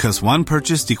homelessness. Because one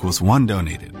purchased equals one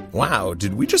donated. Wow,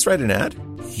 did we just write an ad?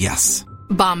 Yes.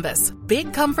 Bombas.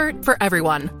 Big comfort for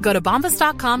everyone. Go to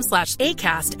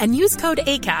bombas.com/ACAST and use code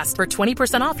ACAST for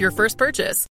 20% off your first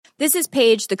purchase. This is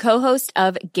Paige, the co-host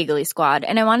of Giggly Squad,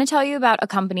 and I want to tell you about a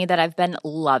company that I've been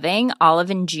loving,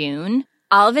 Olive & June.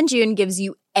 Olive & June gives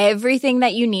you everything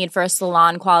that you need for a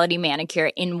salon-quality manicure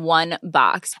in one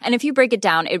box. And if you break it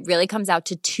down, it really comes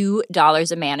out to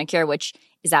 $2 a manicure, which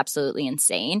is absolutely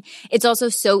insane. It's also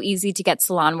so easy to get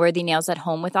salon-worthy nails at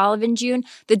home with Olive & June.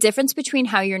 The difference between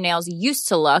how your nails used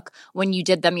to look when you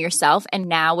did them yourself and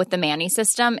now with the Mani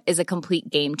system is a complete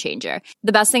game changer.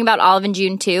 The best thing about Olive &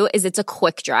 June, too, is it's a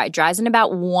quick dry. Dries in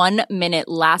about 1 minute,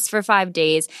 lasts for 5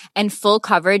 days, and full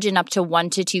coverage in up to 1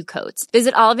 to 2 coats.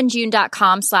 Visit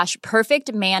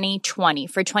oliveandjune.com/perfectmani20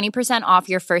 for 20% off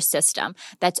your first system.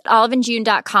 That's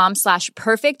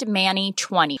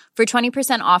oliveandjune.com/perfectmani20 for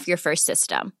 20% off your first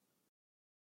system.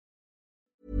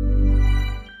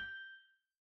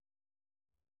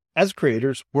 As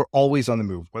creators, we're always on the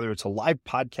move. Whether it's a live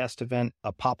podcast event,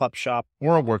 a pop-up shop,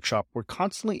 or a workshop, we're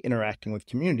constantly interacting with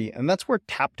community, and that's where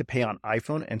Tap to Pay on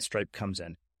iPhone and Stripe comes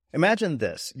in. Imagine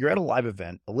this. You're at a live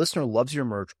event, a listener loves your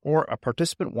merch, or a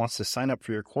participant wants to sign up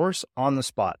for your course on the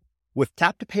spot. With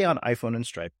Tap to Pay on iPhone and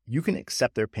Stripe, you can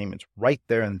accept their payments right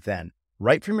there and then,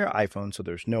 right from your iPhone, so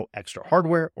there's no extra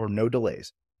hardware or no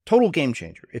delays. Total game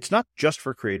changer. It's not just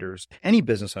for creators. Any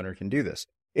business owner can do this.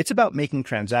 It's about making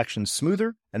transactions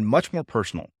smoother and much more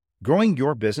personal, growing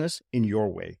your business in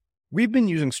your way. We've been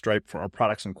using Stripe for our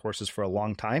products and courses for a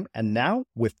long time, and now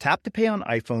with Tap to Pay on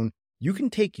iPhone, you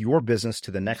can take your business to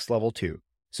the next level too.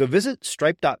 So visit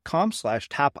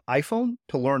stripe.com/tapiphone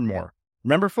to learn more.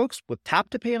 Remember, folks, with Tap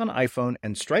to Pay on iPhone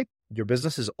and Stripe, your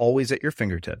business is always at your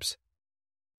fingertips.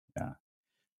 Yeah.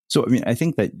 So, I mean, I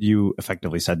think that you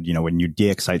effectively said, when you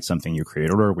de-excite something, you create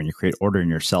order. When you create order in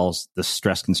your cells, the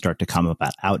stress can start to come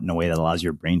out in a way that allows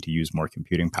your brain to use more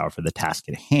computing power for the task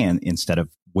at hand instead of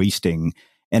wasting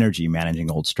energy managing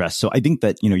old stress. So I think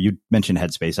that, you mentioned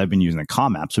Headspace. I've been using the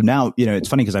Calm app. So now, it's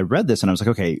funny because I read this and I was like,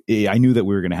 okay, I knew that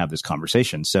we were going to have this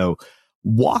conversation. So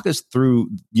Walk us through,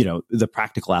 the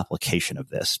practical application of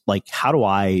this. Like, how do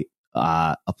I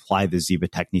apply the Ziva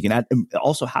technique? And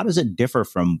also, how does it differ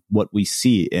from what we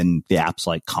see in the apps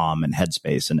like Calm and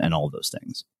Headspace and all those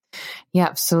things?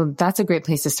 Yeah. So that's a great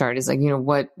place to start, is like,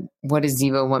 what is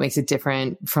Ziva? What makes it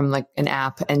different from like an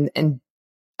app? And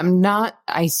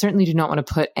I certainly do not want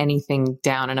to put anything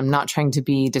down, and I'm not trying to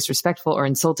be disrespectful or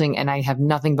insulting. And I have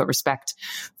nothing but respect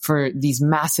for these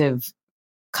massive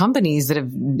companies that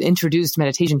have introduced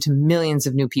meditation to millions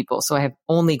of new people. So I have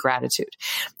only gratitude.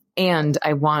 And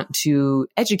I want to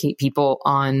educate people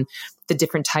on the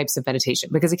different types of meditation,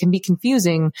 because it can be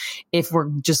confusing if we're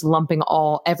just lumping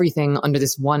everything under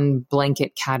this one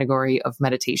blanket category of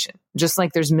meditation. Just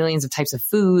like there's millions of types of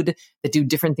food that do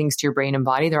different things to your brain and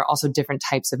body, there are also different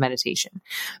types of meditation.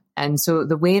 And so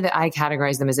the way that I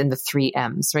categorize them is in the 3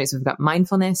 M's, right? So we've got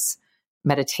mindfulness,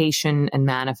 meditation, and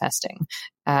manifesting,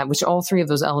 which all 3 of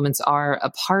those elements are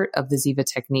a part of the Ziva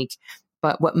technique.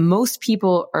 But what most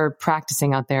people are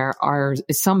practicing out there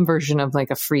is some version of like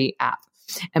a free app.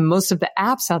 And most of the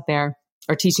apps out there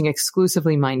are teaching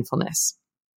exclusively mindfulness.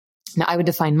 Now, I would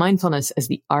define mindfulness as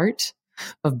the art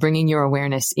of bringing your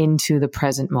awareness into the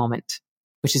present moment,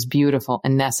 which is beautiful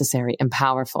and necessary and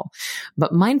powerful.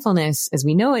 But mindfulness, as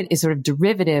we know it, is sort of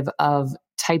derivative of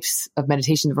types of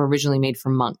meditation that were originally made for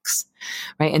monks,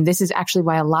 right? And this is actually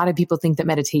why a lot of people think that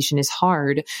meditation is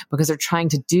hard, because they're trying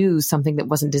to do something that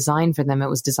wasn't designed for them. It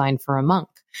was designed for a monk.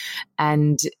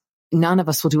 And none of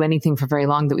us will do anything for very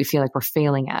long that we feel like we're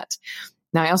failing at.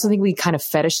 Now, I also think we kind of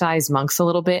fetishize monks a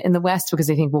little bit in the West, because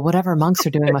they think, well, whatever monks are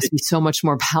doing must be so much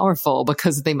more powerful,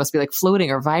 because they must be like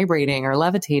floating or vibrating or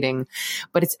levitating.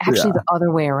 But it's actually the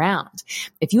other way around.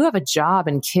 If you have a job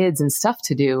and kids and stuff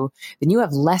to do, then you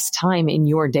have less time in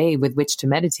your day with which to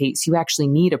meditate. So you actually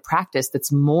need a practice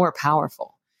that's more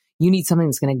powerful. You need something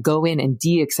that's going to go in and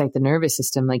de-excite the nervous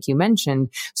system, like you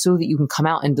mentioned, so that you can come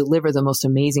out and deliver the most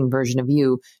amazing version of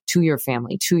you to your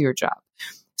family, to your job.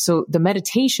 So the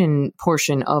meditation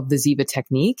portion of the Ziva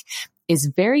technique is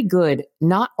very good,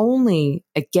 not only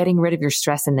at getting rid of your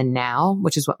stress in the now,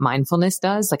 which is what mindfulness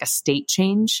does, like a state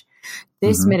change.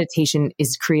 This meditation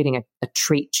is creating a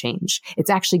trait change. It's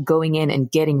actually going in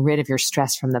and getting rid of your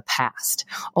stress from the past,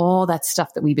 all that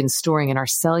stuff that we've been storing in our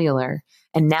cellular.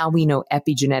 And now we know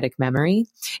epigenetic memory.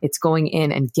 It's going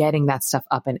in and getting that stuff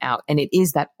up and out. And it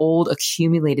is that old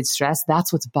accumulated stress.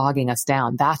 That's what's bogging us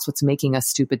down. That's what's making us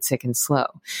stupid, sick, and slow.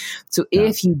 So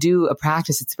if you do a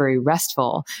practice that's very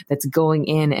restful, that's going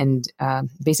in and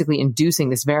basically inducing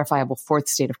this verifiable 4th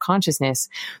state of consciousness,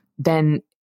 then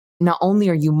not only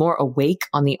are you more awake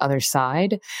on the other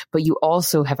side, but you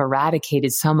also have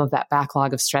eradicated some of that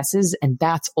backlog of stresses. And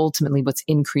that's ultimately what's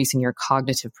increasing your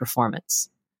cognitive performance.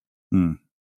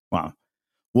 Wow.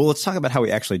 Well, let's talk about how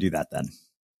we actually do that then.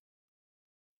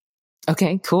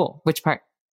 Okay, cool. Which part?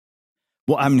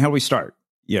 Well, I mean, how do we start?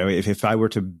 If I were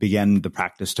to begin the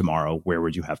practice tomorrow, where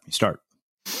would you have me start?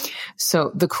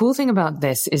 So the cool thing about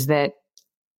this is that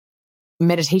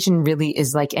meditation really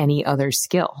is like any other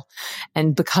skill.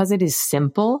 And because it is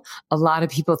simple, a lot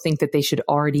of people think that they should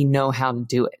already know how to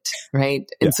do it, right?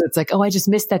 And so it's like, oh, I just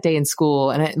missed that day in school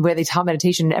and where they taught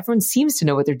meditation, and everyone seems to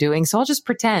know what they're doing. So I'll just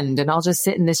pretend and I'll just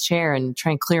sit in this chair and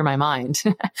try and clear my mind.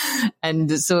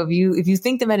 And so if you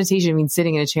think that meditation means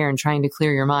sitting in a chair and trying to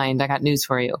clear your mind, I got news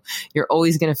for you. You're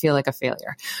always going to feel like a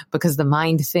failure, because the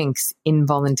mind thinks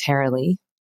involuntarily,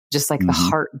 just like the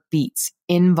heart beats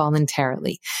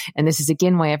involuntarily. And this is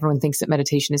again why everyone thinks that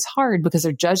meditation is hard, because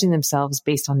they're judging themselves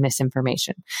based on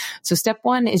misinformation. So step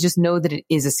 1 is just know that it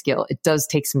is a skill. It does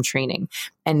take some training.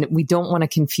 And we don't want to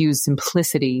confuse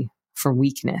simplicity for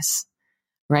weakness,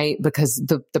 right? Because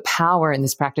the power in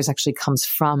this practice actually comes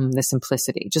from the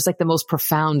simplicity. Just like the most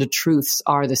profound truths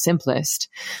are the simplest,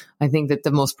 I think that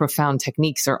the most profound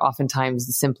techniques are oftentimes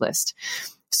the simplest.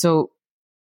 So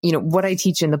what I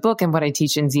teach in the book and what I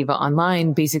teach in Ziva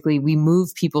Online, basically we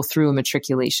move people through a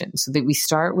matriculation, so that we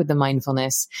start with the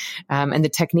mindfulness. And the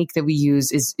technique that we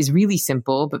use is really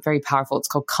simple, but very powerful. It's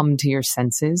called Come to Your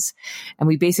Senses. And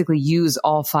we basically use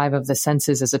all 5 of the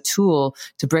senses as a tool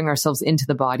to bring ourselves into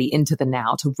the body, into the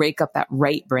now, to wake up that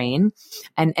right brain.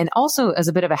 And also as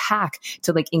a bit of a hack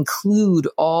to like include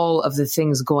all of the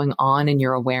things going on in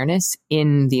your awareness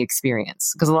in the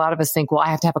experience. Because a lot of us think, well, I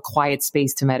have to have a quiet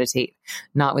space to meditate.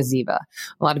 Not with Ziva.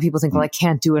 A lot of people think, well, I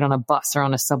can't do it on a bus or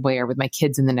on a subway or with my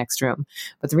kids in the next room.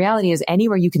 But the reality is,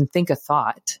 anywhere you can think a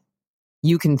thought,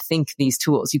 you can think these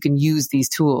tools. You can use these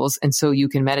tools. And so you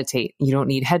can meditate. You don't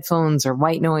need headphones or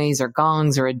white noise or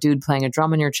gongs or a dude playing a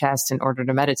drum on your chest in order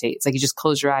to meditate. It's like you just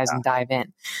close your eyes and dive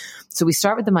in. So we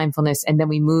start with the mindfulness, and then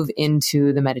we move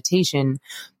into the meditation.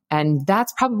 And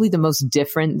that's probably the most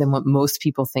different than what most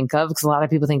people think of, because a lot of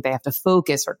people think they have to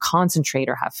focus or concentrate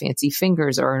or have fancy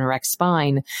fingers or an erect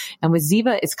spine. And with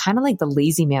Ziva, it's kind of like the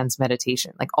lazy man's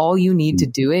meditation. Like all you need to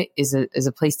do it is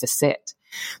a place to sit.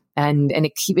 And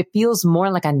it feels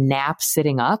more like a nap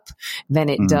sitting up than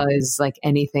it does like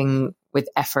anything with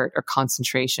effort or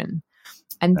concentration.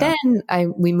 And then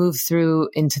we move through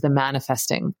into the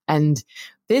manifesting. And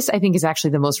this, I think, is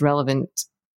actually the most relevant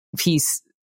piece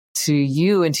to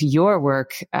you and to your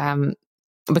work,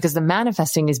 because the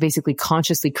manifesting is basically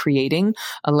consciously creating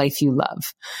a life you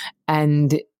love.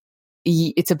 And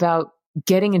it's about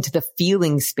getting into the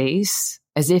feeling space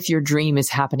as if your dream is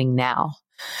happening now.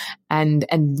 And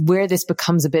where this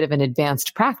becomes a bit of an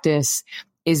advanced practice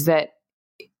is that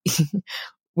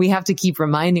we have to keep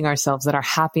reminding ourselves that our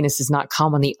happiness does not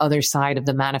come on the other side of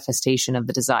the manifestation of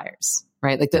the desires,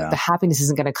 right? Like the happiness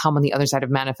isn't going to come on the other side of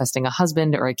manifesting a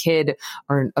husband or a kid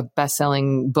or a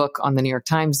best-selling book on the New York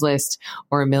Times list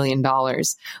or $1 million.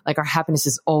 Like our happiness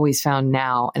is always found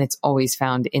now, and it's always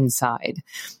found inside.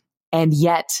 And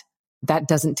yet that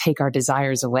doesn't take our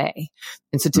desires away.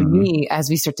 And so to me, as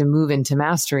we start to move into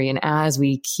mastery and as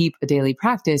we keep a daily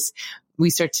practice, we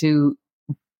start to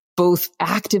both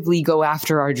actively go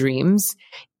after our dreams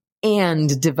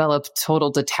and develop total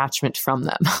detachment from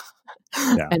them.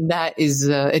 And that is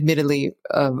admittedly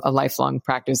a lifelong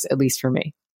practice, at least for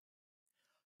me.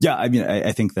 Yeah, I mean,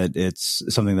 I think that it's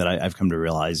something that I've come to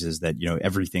realize is that,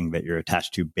 everything that you're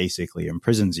attached to basically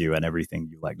imprisons you, and everything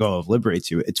you let go of liberates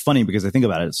you. It's funny because I think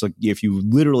about it. It's like if you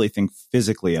literally think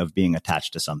physically of being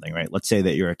attached to something, right? Let's say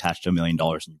that you're attached to $1 million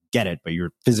and you get it, but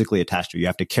you're physically attached to it. You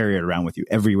have to carry it around with you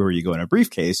everywhere you go in a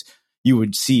briefcase. You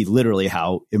would see literally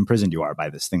how imprisoned you are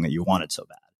by this thing that you wanted so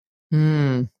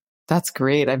bad. That's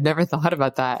great. I've never thought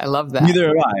about that. I love that. Neither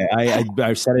have I.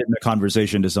 I said it in a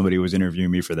conversation to somebody who was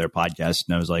interviewing me for their podcast,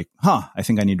 and I was like, I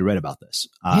think I need to write about this.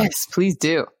 Yes, please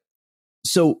do.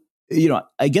 So,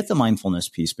 I get the mindfulness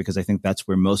piece because I think that's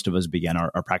where most of us began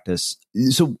our practice.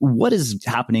 So what is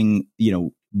happening,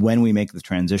 when we make the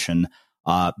transition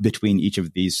between each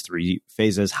of these three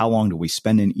phases? How long do we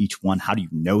spend in each one? How do you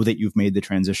know that you've made the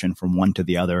transition from one to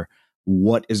the other?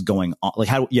 What is going on? Like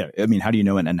how do you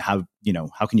know it, and how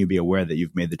can you be aware that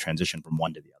you've made the transition from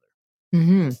one to the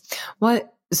other?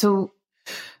 So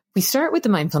we start with the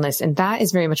mindfulness, and that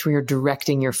is very much where you're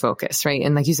directing your focus, right?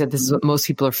 And like you said, this is what most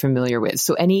people are familiar with.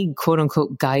 So any quote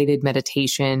unquote guided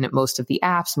meditation, most of the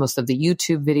apps, most of the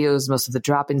YouTube videos, most of the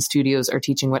drop-in studios are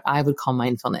teaching what I would call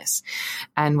mindfulness.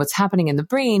 And what's happening in the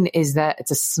brain is that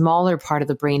it's a smaller part of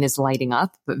the brain is lighting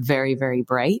up, but very, very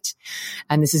bright.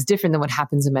 And this is different than what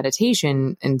happens in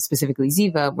meditation, and specifically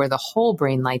Ziva, where the whole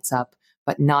brain lights up,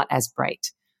 but not as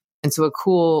bright. And so a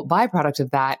cool byproduct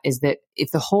of that is that if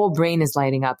the whole brain is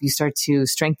lighting up, you start to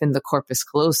strengthen the corpus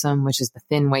callosum, which is the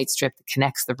thin white strip that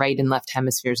connects the right and left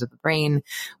hemispheres of the brain,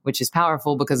 which is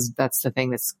powerful because that's the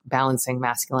thing that's balancing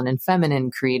masculine and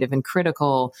feminine, creative and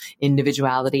critical,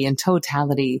 individuality and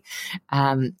totality.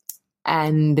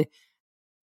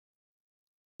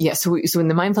 So in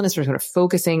the mindfulness, we're sort of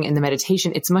focusing. In the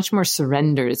meditation, it's much more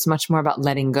surrendered. It's much more about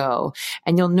letting go.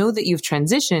 And you'll know that you've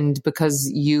transitioned because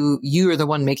you are the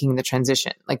one making the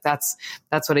transition. Like that's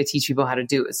what I teach people how to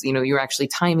do is, you're actually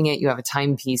timing it. You have a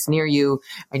timepiece near you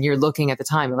and you're looking at the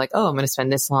time. You're like, I'm going to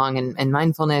spend this long in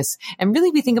mindfulness. And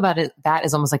really we think about it, that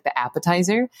is almost like the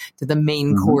appetizer to the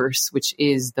main course, which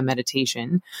is the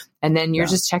meditation. And then you're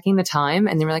just checking the time,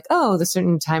 and then we're like, the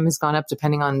certain time has gone up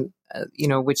depending on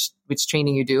which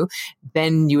training you do.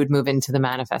 Then you would move into the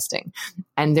manifesting.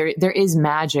 And there is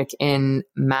magic in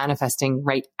manifesting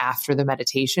right after the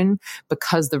meditation,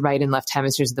 because the right and left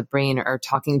hemispheres of the brain are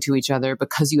talking to each other,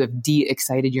 because you have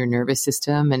de-excited your nervous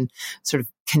system and sort of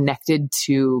connected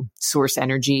to source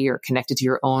energy or connected to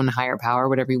your own higher power,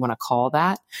 whatever you want to call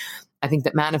that. I think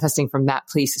that manifesting from that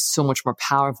place is so much more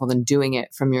powerful than doing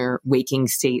it from your waking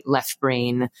state, left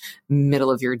brain,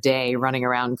 middle of your day, running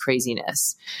around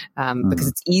craziness. Because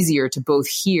it's easier to both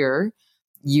hear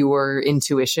your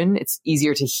intuition. It's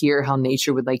easier to hear how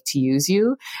nature would like to use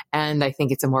you. And I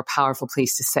think it's a more powerful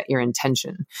place to set your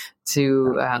intention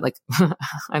to,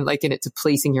 I liken it to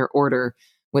placing your order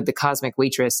with the cosmic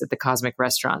waitress at the cosmic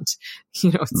restaurant.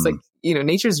 It's like,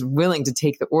 nature's willing to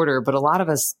take the order, but a lot of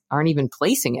us aren't even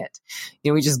placing it.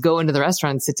 We just go into the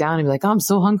restaurant and sit down and be like, I'm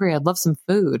so hungry. I'd love some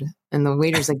food. And the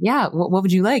waiter's like, yeah, what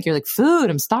would you like? You're like, food.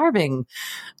 I'm starving.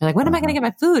 You're like, when am I going to get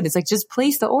my food? It's like, just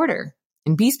place the order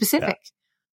and be specific.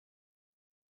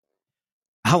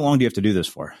 How long do you have to do this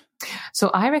for? So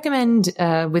I recommend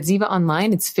with Ziva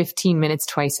Online, it's 15 minutes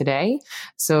twice a day.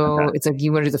 So It's like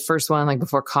you want to do the first one like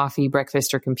before coffee,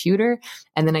 breakfast, or computer.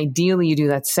 And then ideally you do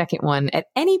that second one at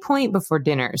any point before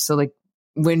dinner. So like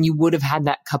when you would have had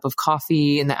that cup of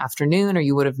coffee in the afternoon, or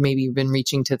you would have maybe been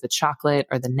reaching to the chocolate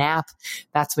or the nap,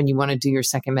 that's when you want to do your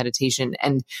second meditation.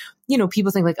 And,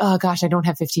 people think like, oh gosh, I don't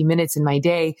have 15 minutes in my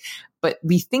day. But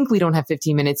we think we don't have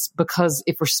 15 minutes because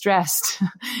if we're stressed,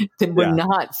 then we're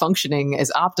not functioning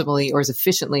as optimally or as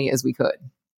efficiently as we could.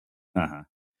 Uh-huh.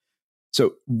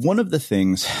 So one of the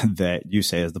things that you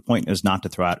say is the point is not to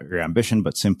throw out your ambition,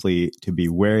 but simply to be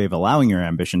wary of allowing your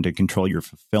ambition to control your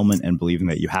fulfillment and believing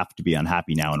that you have to be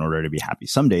unhappy now in order to be happy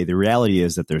someday. The reality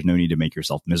is that there's no need to make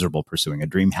yourself miserable pursuing a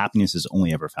dream. Happiness is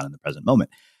only ever found in the present moment.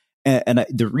 And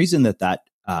the reason that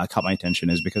caught my attention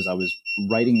is because I was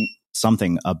writing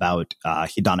something about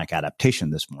hedonic adaptation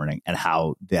this morning, and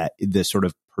how this sort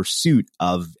of pursuit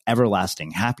of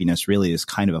everlasting happiness really is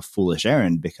kind of a foolish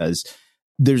errand, because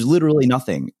there's literally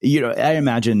nothing. I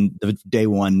imagine the day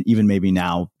one, even maybe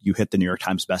now, you hit the New York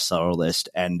Times bestseller list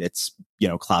and it's,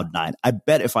 cloud nine. I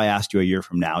bet if I asked you a year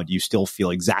from now, do you still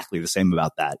feel exactly the same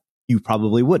about that? You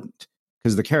probably wouldn't,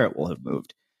 because the carrot will have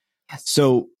moved. Yes.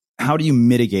 So how do you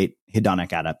mitigate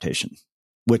hedonic adaptation?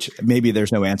 Which maybe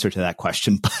there's no answer to that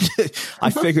question, but I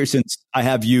figure since I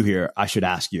have you here, I should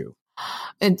ask you.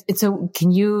 And so can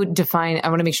you define, I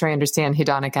want to make sure I understand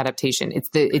hedonic adaptation. It's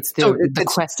the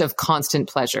quest of constant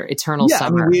pleasure, eternal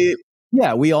summer.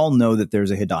 We all know that there's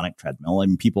a hedonic treadmill,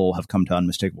 and people have come to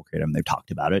Unmistakable Creative and they've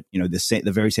talked about it.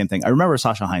 The very same thing. I remember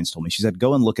Sasha Hines told me, she said,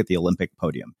 go and look at the Olympic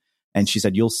podium. And she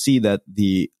said, you'll see that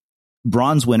the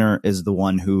bronze winner is the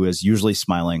one who is usually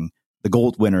smiling. The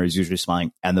gold winner is usually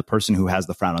smiling, and the person who has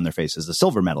the frown on their face is the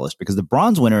silver medalist, because the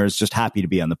bronze winner is just happy to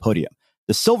be on the podium.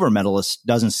 The silver medalist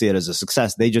doesn't see it as a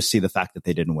success. They just see the fact that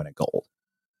they didn't win a gold.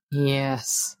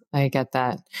 Yes, I get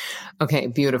that. Okay,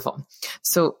 beautiful.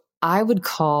 So I would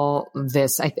call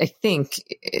this, I think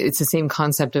it's the same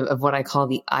concept of what I call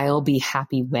the I'll be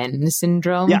happy when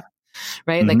syndrome. Yeah.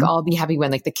 Right? Like I'll be happy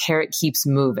when, like, the carrot keeps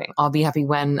moving. I'll be happy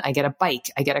when I get a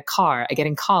bike, I get a car, I get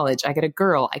in college, I get a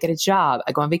girl, I get a job,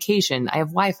 I go on vacation, I have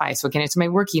Wi-Fi so I can answer my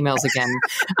work emails again.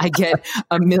 I get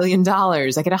 $1 million,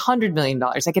 I get $100 million,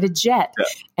 I get a jet. Yeah.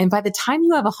 And by the time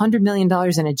you have $100 million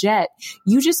in a jet,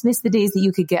 you just miss the days that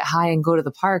you could get high and go to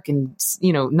the park and,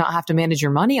 not have to manage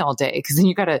your money all day. Cause then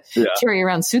you got to carry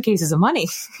around suitcases of money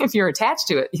if you're attached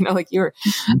to it, like your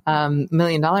 $1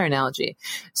 million analogy.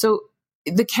 So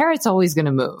the carrot's always going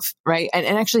to move, right?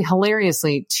 And actually,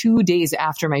 hilariously, 2 days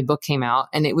after my book came out,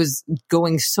 and it was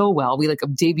going so well, we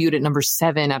debuted at number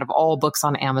 7 out of all books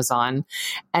on Amazon.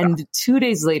 And 2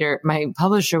 days later, my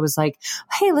publisher was like,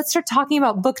 hey, let's start talking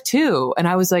about book 2. And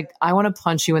I was like, I want to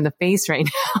punch you in the face right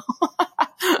now.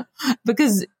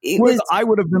 Because I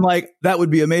would have been like, that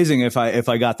would be amazing if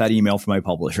I got that email from my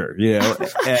publisher,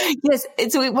 Yes.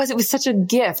 And so it was such a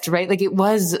gift, right? Like, it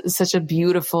was such a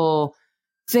beautiful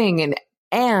thing.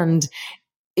 And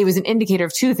it was an indicator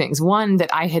of 2 things. One,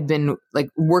 that I had been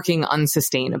working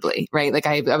unsustainably, right? Like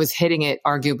I was hitting it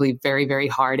arguably very, very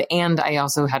hard. And I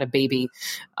also had a baby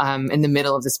in the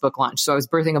middle of this book launch. So I was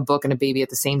birthing a book and a baby at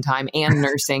the same time, and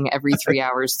nursing every 3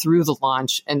 hours through the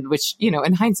launch. And which,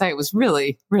 in hindsight was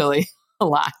really, really a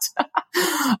lot.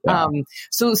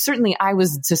 So certainly I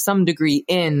was to some degree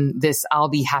in this I'll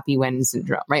be happy when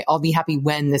syndrome, right? I'll be happy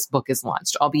when this book is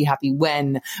launched. I'll be happy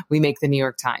when we make the New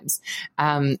York Times.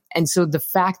 And so the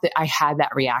fact that I had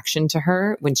that reaction to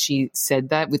her when she said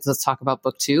that, let's talk about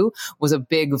book 2, was a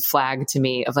big flag to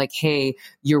me of like, hey,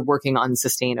 you're working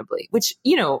unsustainably, which,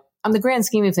 on the grand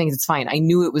scheme of things, it's fine. I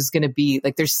knew it was going to be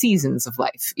there's seasons of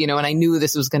life, and I knew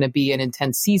this was going to be an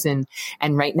intense season.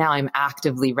 And right now I'm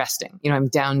actively resting, I'm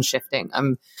downshifting.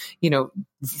 I'm,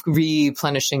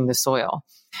 replenishing the soil.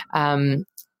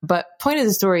 But point of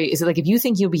the story is that if you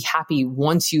think you'll be happy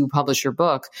once you publish your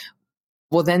book,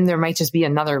 well, then there might just be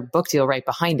another book deal right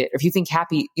behind it. Or if you think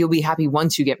you'll be happy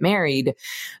once you get married,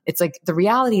 it's like the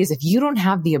reality is if you don't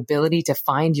have the ability to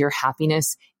find your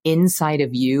happiness inside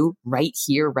of you right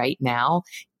here, right now,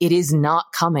 it is not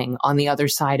coming on the other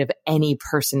side of any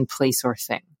person, place, or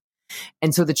thing.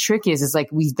 And so the trick is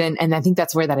and I think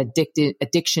that's where that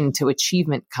addiction to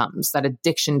achievement comes, that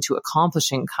addiction to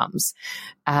accomplishing comes.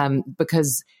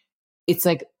 Because it's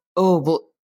like,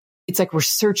 it's like we're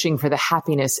searching for the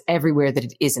happiness everywhere that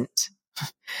it isn't.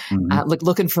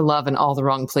 Looking for love in all the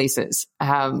wrong places,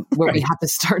 where we have to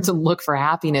start to look for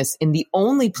happiness in the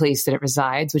only place that it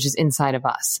resides, which is inside of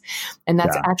us. And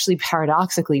that's actually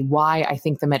paradoxically why I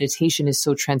think the meditation is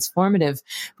so transformative,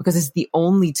 because it's the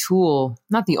only tool,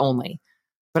 not the only,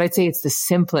 but I'd say it's the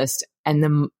simplest and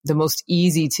the most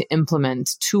easy to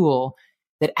implement tool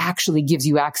that actually gives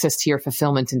you access to your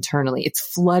fulfillment internally. It's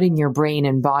flooding your brain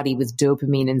and body with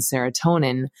dopamine and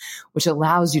serotonin, which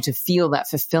allows you to feel that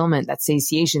fulfillment, that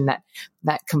satiation,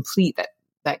 that complete,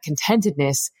 that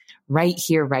contentedness right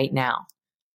here, right now.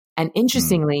 And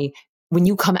interestingly, when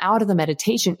you come out of the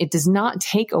meditation, it does not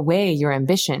take away your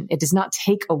ambition. It does not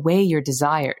take away your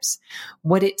desires.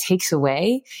 What it takes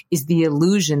away is the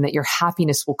illusion that your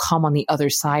happiness will come on the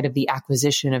other side of the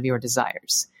acquisition of your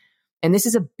desires. And this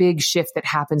is a big shift that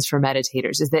happens for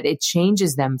meditators, is that it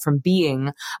changes them from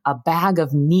being a bag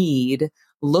of need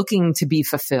looking to be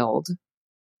fulfilled,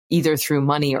 either through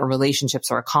money or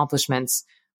relationships or accomplishments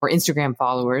or Instagram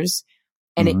followers.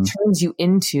 And it turns you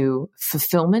into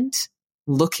fulfillment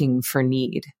looking for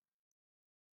need.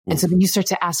 And so then you start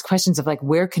to ask questions of like,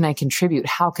 where can I contribute?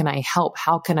 How can I help?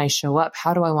 How can I show up?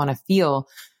 How do I want to feel?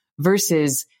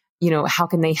 Versus, how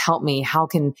can they help me? How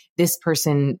can this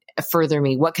person further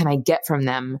me? What can I get from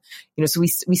them? So we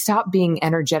stop being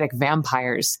energetic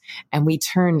vampires and we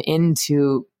turn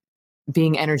into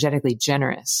being energetically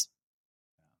generous.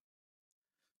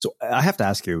 So I have to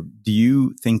ask you, do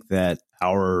you think that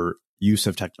our use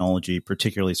of technology,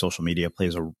 particularly social media,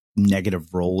 plays a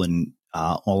negative role in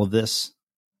all of this?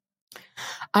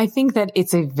 I think that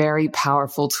it's a very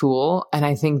powerful tool. And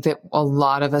I think that a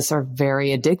lot of us are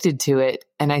very addicted to it.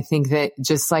 And I think that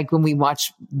just like when we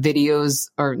watch videos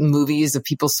or movies of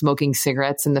people smoking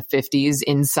cigarettes in the 50s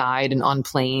inside and on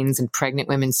planes and pregnant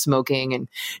women smoking and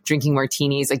drinking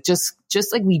martinis, like just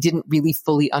like we didn't really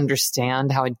fully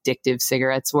understand how addictive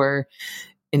cigarettes were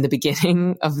in the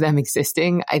beginning of them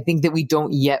existing, I think that we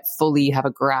don't yet fully have a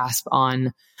grasp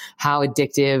on how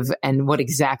addictive and what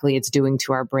exactly it's doing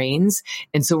to our brains.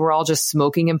 And so we're all just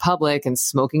smoking in public and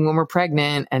smoking when we're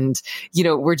pregnant. And,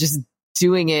 we're just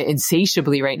doing it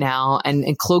insatiably right now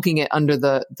and cloaking it under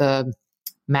the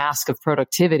mask of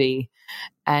productivity.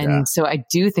 And so I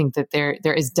do think that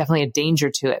there is definitely a danger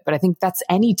to it, but I think that's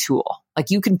any tool. Like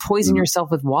you can poison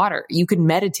yourself with water. You can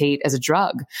meditate as a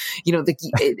drug,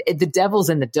 the devil's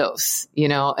in the dose,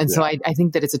 and so I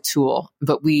think that it's a tool,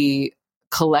 but we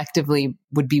collectively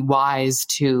would be wise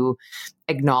to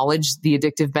acknowledge the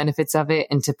addictive benefits of it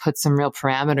and to put some real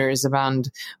parameters around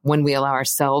when we allow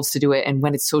ourselves to do it and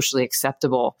when it's socially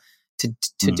acceptable to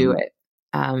do it.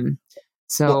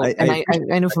 So,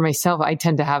 I know for myself, I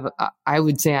tend to have, I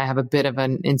would say I have a bit of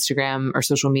an Instagram or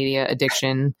social media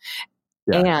addiction.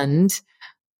 Yeah. And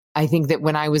I think that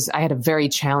when I had a very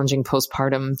challenging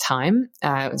postpartum time.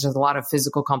 There's a lot of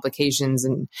physical complications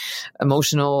and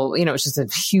emotional, it's just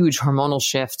a huge hormonal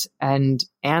shift. And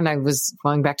I was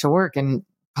going back to work and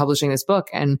publishing this book.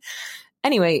 And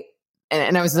anyway,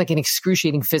 and I was like in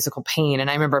excruciating physical pain. And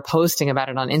I remember posting about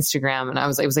it on Instagram, and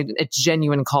it was like a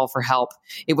genuine call for help.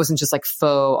 It wasn't just like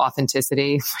faux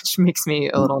authenticity, which makes me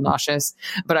a little nauseous,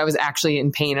 but I was actually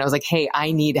in pain. I was like, hey,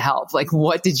 I need help. Like,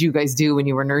 what did you guys do when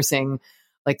you were nursing?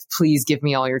 Like, please give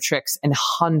me all your tricks. And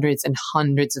hundreds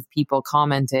of people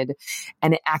commented,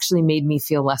 and it actually made me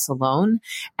feel less alone.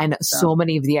 And so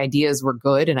many of the ideas were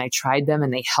good, and I tried them,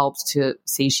 and they helped to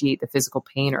satiate the physical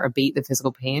pain or abate the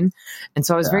physical pain. And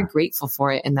so I was very grateful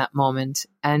for it in that moment.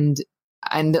 And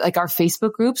like our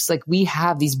Facebook groups, like we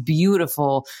have these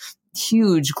beautiful,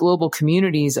 huge global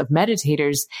communities of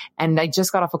meditators. And I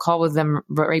just got off a call with them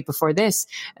right before this,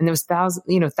 and there was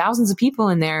thousands of people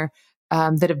in there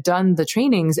that have done the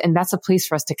trainings. And that's a place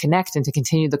for us to connect and to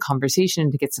continue the conversation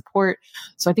and to get support.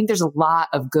 So I think there's a lot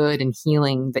of good and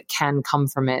healing that can come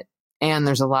from it. And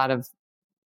there's a lot of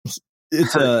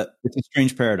It's a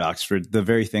strange paradox for the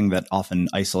very thing that often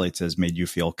isolates has made you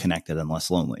feel connected and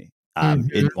less lonely.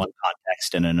 In one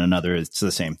context, and in another, it's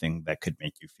the same thing that could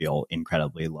make you feel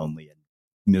incredibly lonely and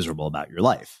miserable about your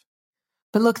life.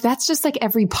 But look, that's just like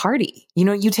every party.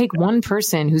 You take one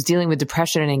person who's dealing with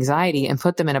depression and anxiety and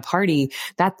put them in a party,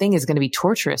 that thing is going to be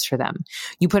torturous for them.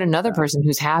 You put another person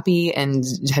who's happy and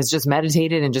has just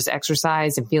meditated and just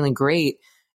exercised and feeling great,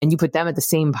 and you put them at the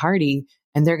same party,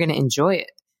 and they're going to enjoy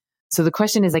it. So the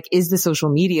question is like, is the social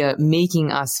media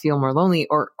making us feel more lonely,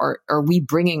 or are we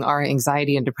bringing our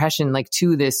anxiety and depression like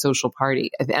to this social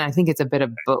party? And I think it's a bit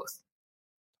of both.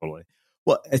 Totally.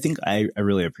 Well, I think I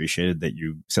really appreciated that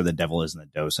you said the devil is in the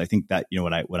dose. I think that,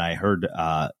 when I heard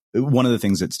one of the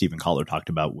things that Stephen Kotler talked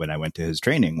about when I went to his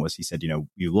training was he said,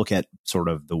 you look at sort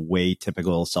of the way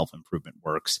typical self-improvement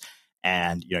works.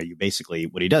 And, you basically,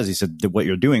 what he does, he said that what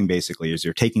you're doing basically is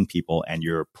you're taking people and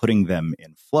you're putting them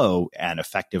in flow and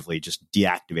effectively just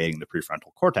deactivating the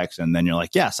prefrontal cortex. And then you're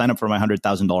like, yeah, sign up for my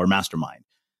 $100,000 mastermind.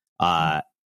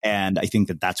 And I think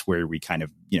that that's where we kind of,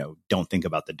 don't think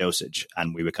about the dosage,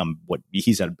 and we become what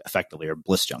he said effectively are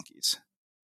bliss junkies.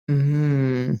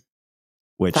 Mm-hmm.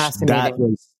 Which that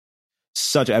was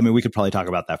we could probably talk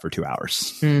about that for 2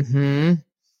 hours. Mm-hmm.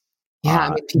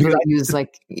 Yeah, people use I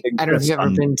don't know if you've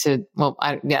ever been to. Well,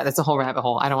 that's a whole rabbit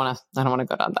hole. I don't want to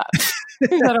go down that. I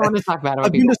don't want to talk about it.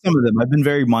 I've been to some of them. I've been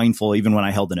very mindful, even when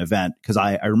I held an event, because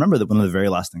I remember that one of the very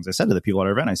last things I said to the people at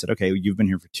our event, I said, "Okay, you've been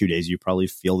here for 2 days. You probably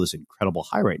feel this incredible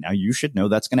high right now. You should know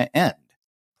that's going to end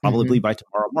probably by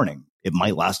tomorrow morning. It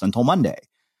might last until Monday."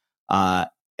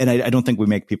 And I don't think we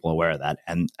make people aware of that,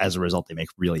 and as a result, they make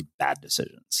really bad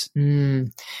decisions.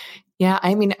 Yeah,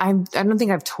 I mean, I don't think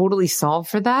I've totally solved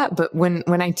for that, but when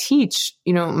I teach,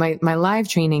 my live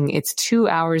training, it's 2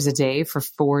 hours a day for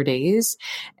 4 days.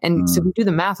 And so we do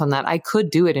the math on that. I could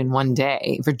do it in one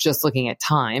day if we're just looking at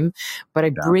time, but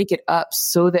I break it up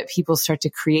so that people start to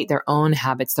create their own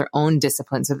habits, their own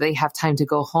disciplines, so they have time to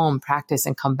go home, practice,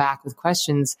 and come back with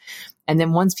questions. And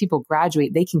then once people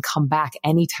graduate, they can come back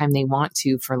anytime they want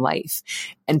to for life.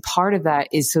 And part of that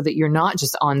is so that you're not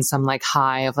just on some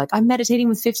high of I'm meditating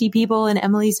with 50 people and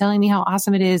Emily's telling me how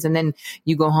awesome it is. And then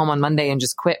you go home on Monday and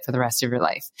just quit for the rest of your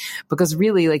life. Because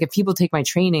really, if people take my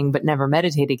training but never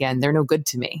meditate again, they're no good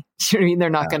to me. You know what I mean? They're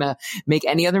not going to make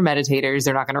any other meditators.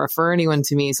 They're not going to refer anyone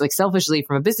to me. So selfishly,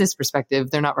 from a business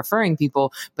perspective, they're not referring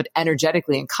people, but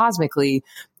energetically and cosmically,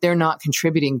 they're not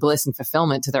contributing bliss and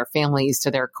fulfillment to their families,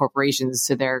 to their corporations,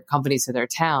 to their companies, to their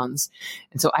towns.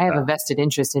 And so I have a vested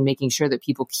interest in making sure that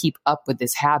people keep up with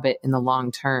this habit in the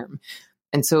long term.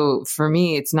 And so for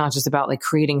me, it's not just about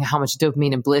creating how much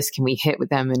dopamine and bliss can we hit with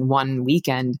them in one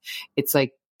weekend. It's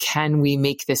can we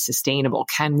make this sustainable?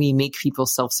 Can we make people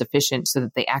self-sufficient so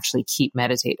that they actually keep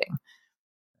meditating?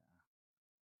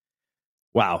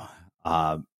 Wow.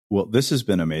 Well, this has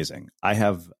been amazing. I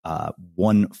have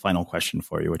one final question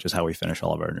for you, which is how we finish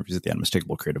all of our interviews at the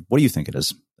Unmistakable Creative. What do you think it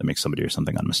is that makes somebody or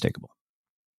something unmistakable?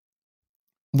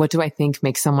 What do I think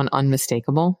makes someone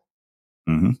unmistakable?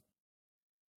 Mm-hmm.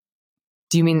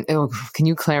 Do you mean, can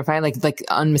you clarify, like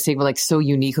unmistakable, so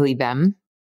uniquely them?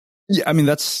 Yeah, I mean,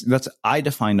 that's I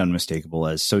defined unmistakable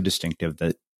as so distinctive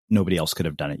that nobody else could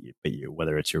have done it but you.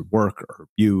 Whether it's your work or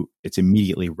you, it's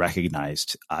immediately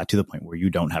recognized to the point where you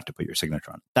don't have to put your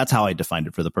signature on it. That's how I defined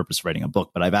it for the purpose of writing a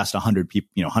book. But I've asked 100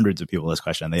 people, hundreds of people this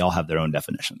question, and they all have their own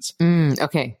definitions.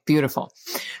 Okay, beautiful.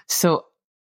 So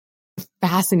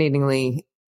fascinatingly,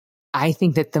 I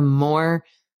think that the more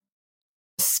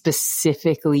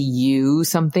specifically you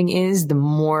something is, the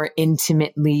more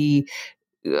intimately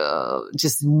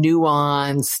just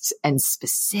nuanced and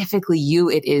specifically you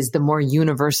it is, the more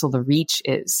universal the reach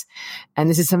is. And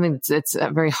this is something that's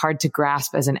very hard to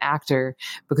grasp as an actor,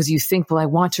 because you think, well, I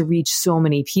want to reach so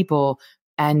many people.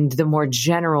 And the more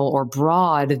general or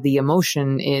broad the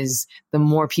emotion is, the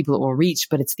more people it will reach.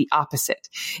 But it's the opposite.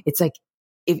 It's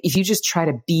if you just try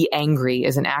to be angry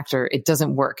as an actor, it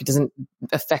doesn't work. It doesn't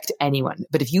affect anyone.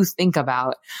 But if you think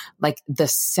about the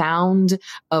sound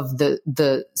of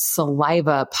the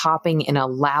saliva popping in a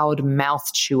loud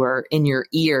mouth chewer in your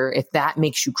ear, if that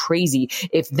makes you crazy,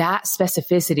 if that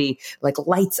specificity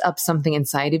lights up something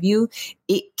inside of you,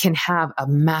 it can have a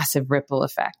massive ripple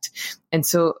effect. And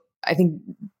so I think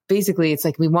basically it's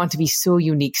we want to be so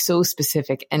unique, so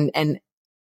specific, and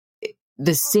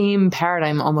the same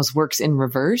paradigm almost works in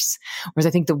reverse. Whereas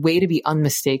I think the way to be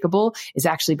unmistakable is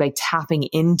actually by tapping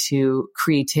into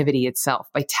creativity itself,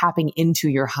 by tapping into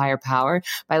your higher power,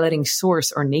 by letting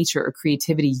source or nature or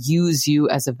creativity use you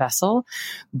as a vessel.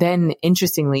 Then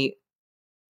interestingly,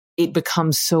 it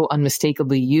becomes so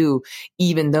unmistakably you,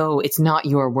 even though it's not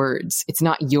your words, it's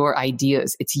not your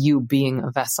ideas, it's you being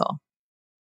a vessel.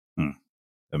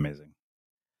 Amazing.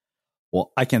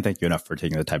 Well, I can't thank you enough for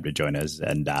taking the time to join us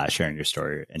and sharing your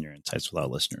story and your insights with our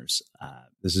listeners.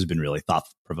 This has been really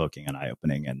thought-provoking and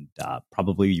eye-opening, and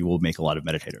probably you will make a lot of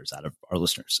meditators out of our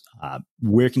listeners.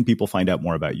 Where can people find out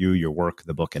more about you, your work,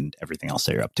 the book, and everything else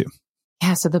that you're up to?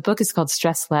 Yeah, so the book is called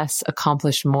Stress Less,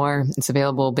 Accomplish More. It's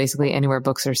available basically anywhere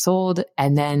books are sold.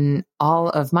 And then all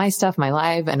of my stuff, my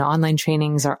live and online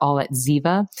trainings are all at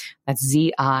Ziva. That's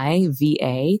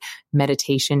Ziva,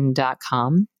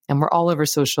 meditation.com. And we're all over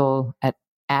social at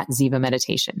Ziva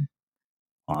Meditation.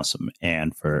 Awesome.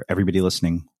 And for everybody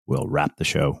listening, we'll wrap the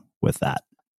show with that.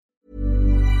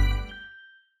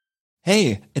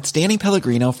 Hey, it's Danny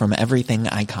Pellegrino from Everything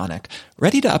Iconic.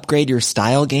 Ready to upgrade your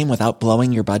style game without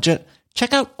blowing your budget?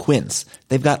 Check out Quince.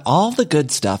 They've got all the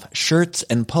good stuff, shirts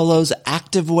and polos,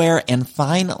 activewear, and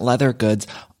fine leather goods,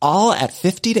 all at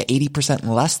 50 to 80%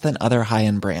 less than other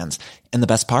high-end brands. And the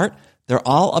best part? They're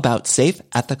all about safe,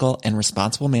 ethical, and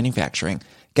responsible manufacturing.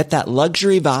 Get that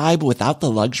luxury vibe without the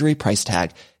luxury price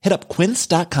tag. Hit up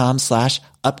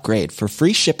quince.com/upgrade for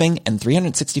free shipping and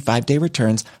 365-day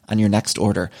returns on your next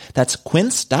order. That's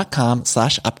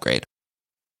quince.com/upgrade.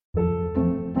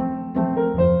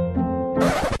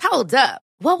 Hold up.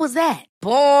 What was that?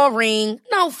 Boring.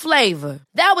 No flavor.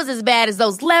 That was as bad as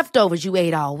those leftovers you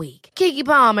ate all week. Keke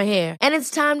Palmer here, and it's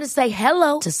time to say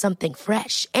hello to something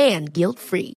fresh and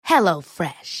guilt-free. Hello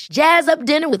Fresh. Jazz up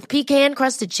dinner with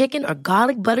pecan-crusted chicken or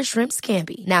garlic butter shrimp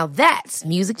scampi. Now that's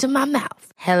music to my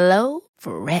mouth. Hello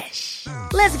Fresh.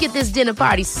 Let's get this dinner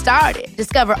party started.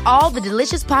 Discover all the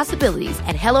delicious possibilities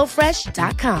at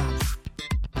hellofresh.com.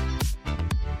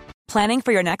 Planning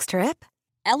for your next trip?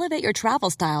 Elevate your travel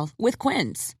style with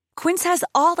Quince. Quince has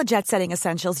all the jet-setting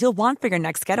essentials you'll want for your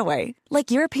next getaway,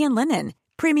 like European linen,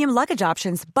 premium luggage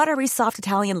options, buttery soft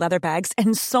Italian leather bags,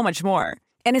 and so much more.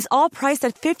 And is all priced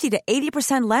at 50 to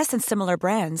 80% less than similar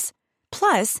brands.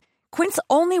 Plus, Quince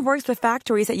only works with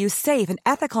factories that use safe and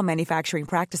ethical manufacturing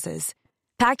practices.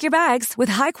 Pack your bags with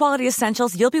high-quality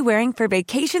essentials you'll be wearing for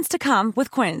vacations to come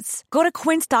with Quince. Go to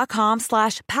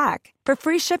quince.com/pack for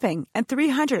free shipping and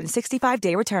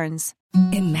 365-day returns.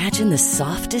 Imagine the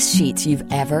softest sheets you've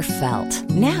ever felt.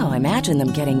 Now imagine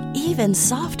them getting even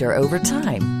softer over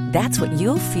time. That's what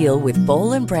you'll feel with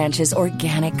Boll & Branch's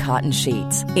organic cotton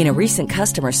sheets. In a recent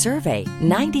customer survey,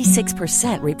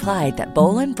 96% replied that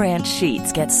Boll & Branch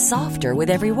sheets get softer with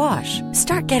every wash.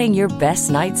 Start getting your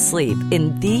best night's sleep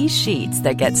in these sheets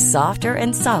that get softer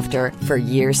and softer for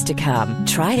years to come.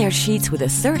 Try their sheets with a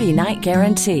 30-night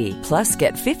guarantee. Plus,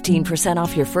 get 15%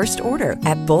 off your first order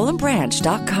at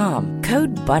bollandbranch.com.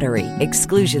 Code BUTTERY.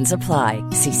 Exclusions apply.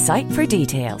 See site for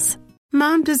details.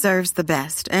 Mom deserves the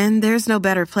best, and there's no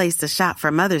better place to shop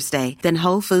for Mother's Day than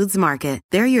Whole Foods Market.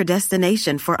 They're your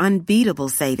destination for unbeatable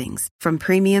savings, from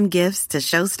premium gifts to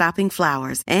show-stopping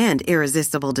flowers and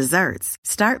irresistible desserts.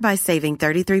 Start by saving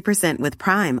 33% with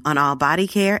Prime on all body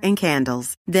care and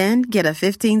candles. Then get a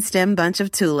 15-stem bunch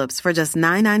of tulips for just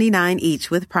 $9.99 each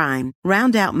with Prime.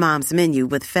 Round out Mom's menu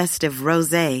with festive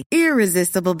rosé,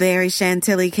 irresistible berry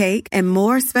chantilly cake, and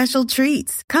more special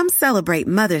treats. Come celebrate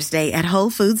Mother's Day at Whole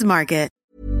Foods Market.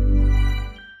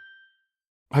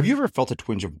 Have you ever felt a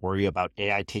twinge of worry about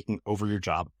AI taking over your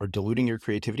job or diluting your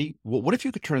creativity? Well, what if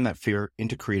you could turn that fear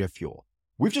into creative fuel?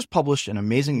 We've just published an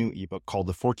amazing new ebook called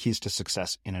The 4 Keys to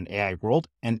Success in an AI World,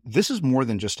 and this is more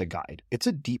than just a guide. It's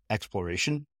a deep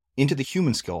exploration into the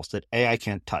human skills that AI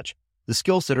can't touch, the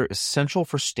skills that are essential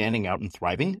for standing out and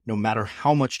thriving, no matter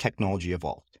how much technology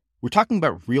evolves. We're talking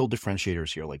about real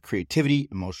differentiators here, like creativity,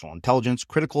 emotional intelligence,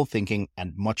 critical thinking,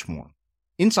 and much more.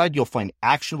 Inside, you'll find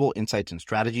actionable insights and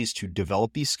strategies to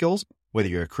develop these skills, whether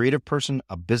you're a creative person,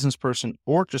 a business person,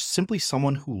 or just simply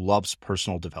someone who loves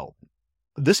personal development.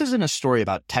 This isn't a story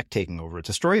about tech taking over. It's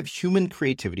a story of human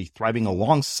creativity thriving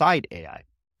alongside AI.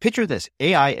 Picture this,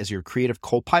 AI as your creative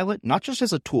co-pilot, not just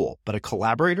as a tool, but a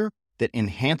collaborator that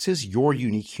enhances your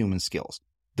unique human skills.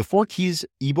 The 4 Keys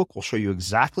ebook will show you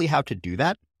exactly how to do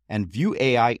that and view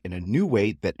AI in a new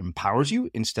way that empowers you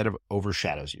instead of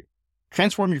overshadows you.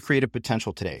 Transform your creative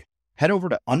potential today. Head over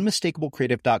to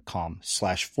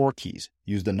unmistakablecreative.com/4keys.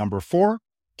 Use the number 4,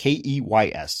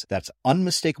 KEYS. That's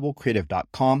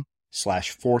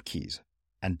unmistakablecreative.com/4keys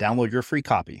and download your free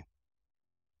copy.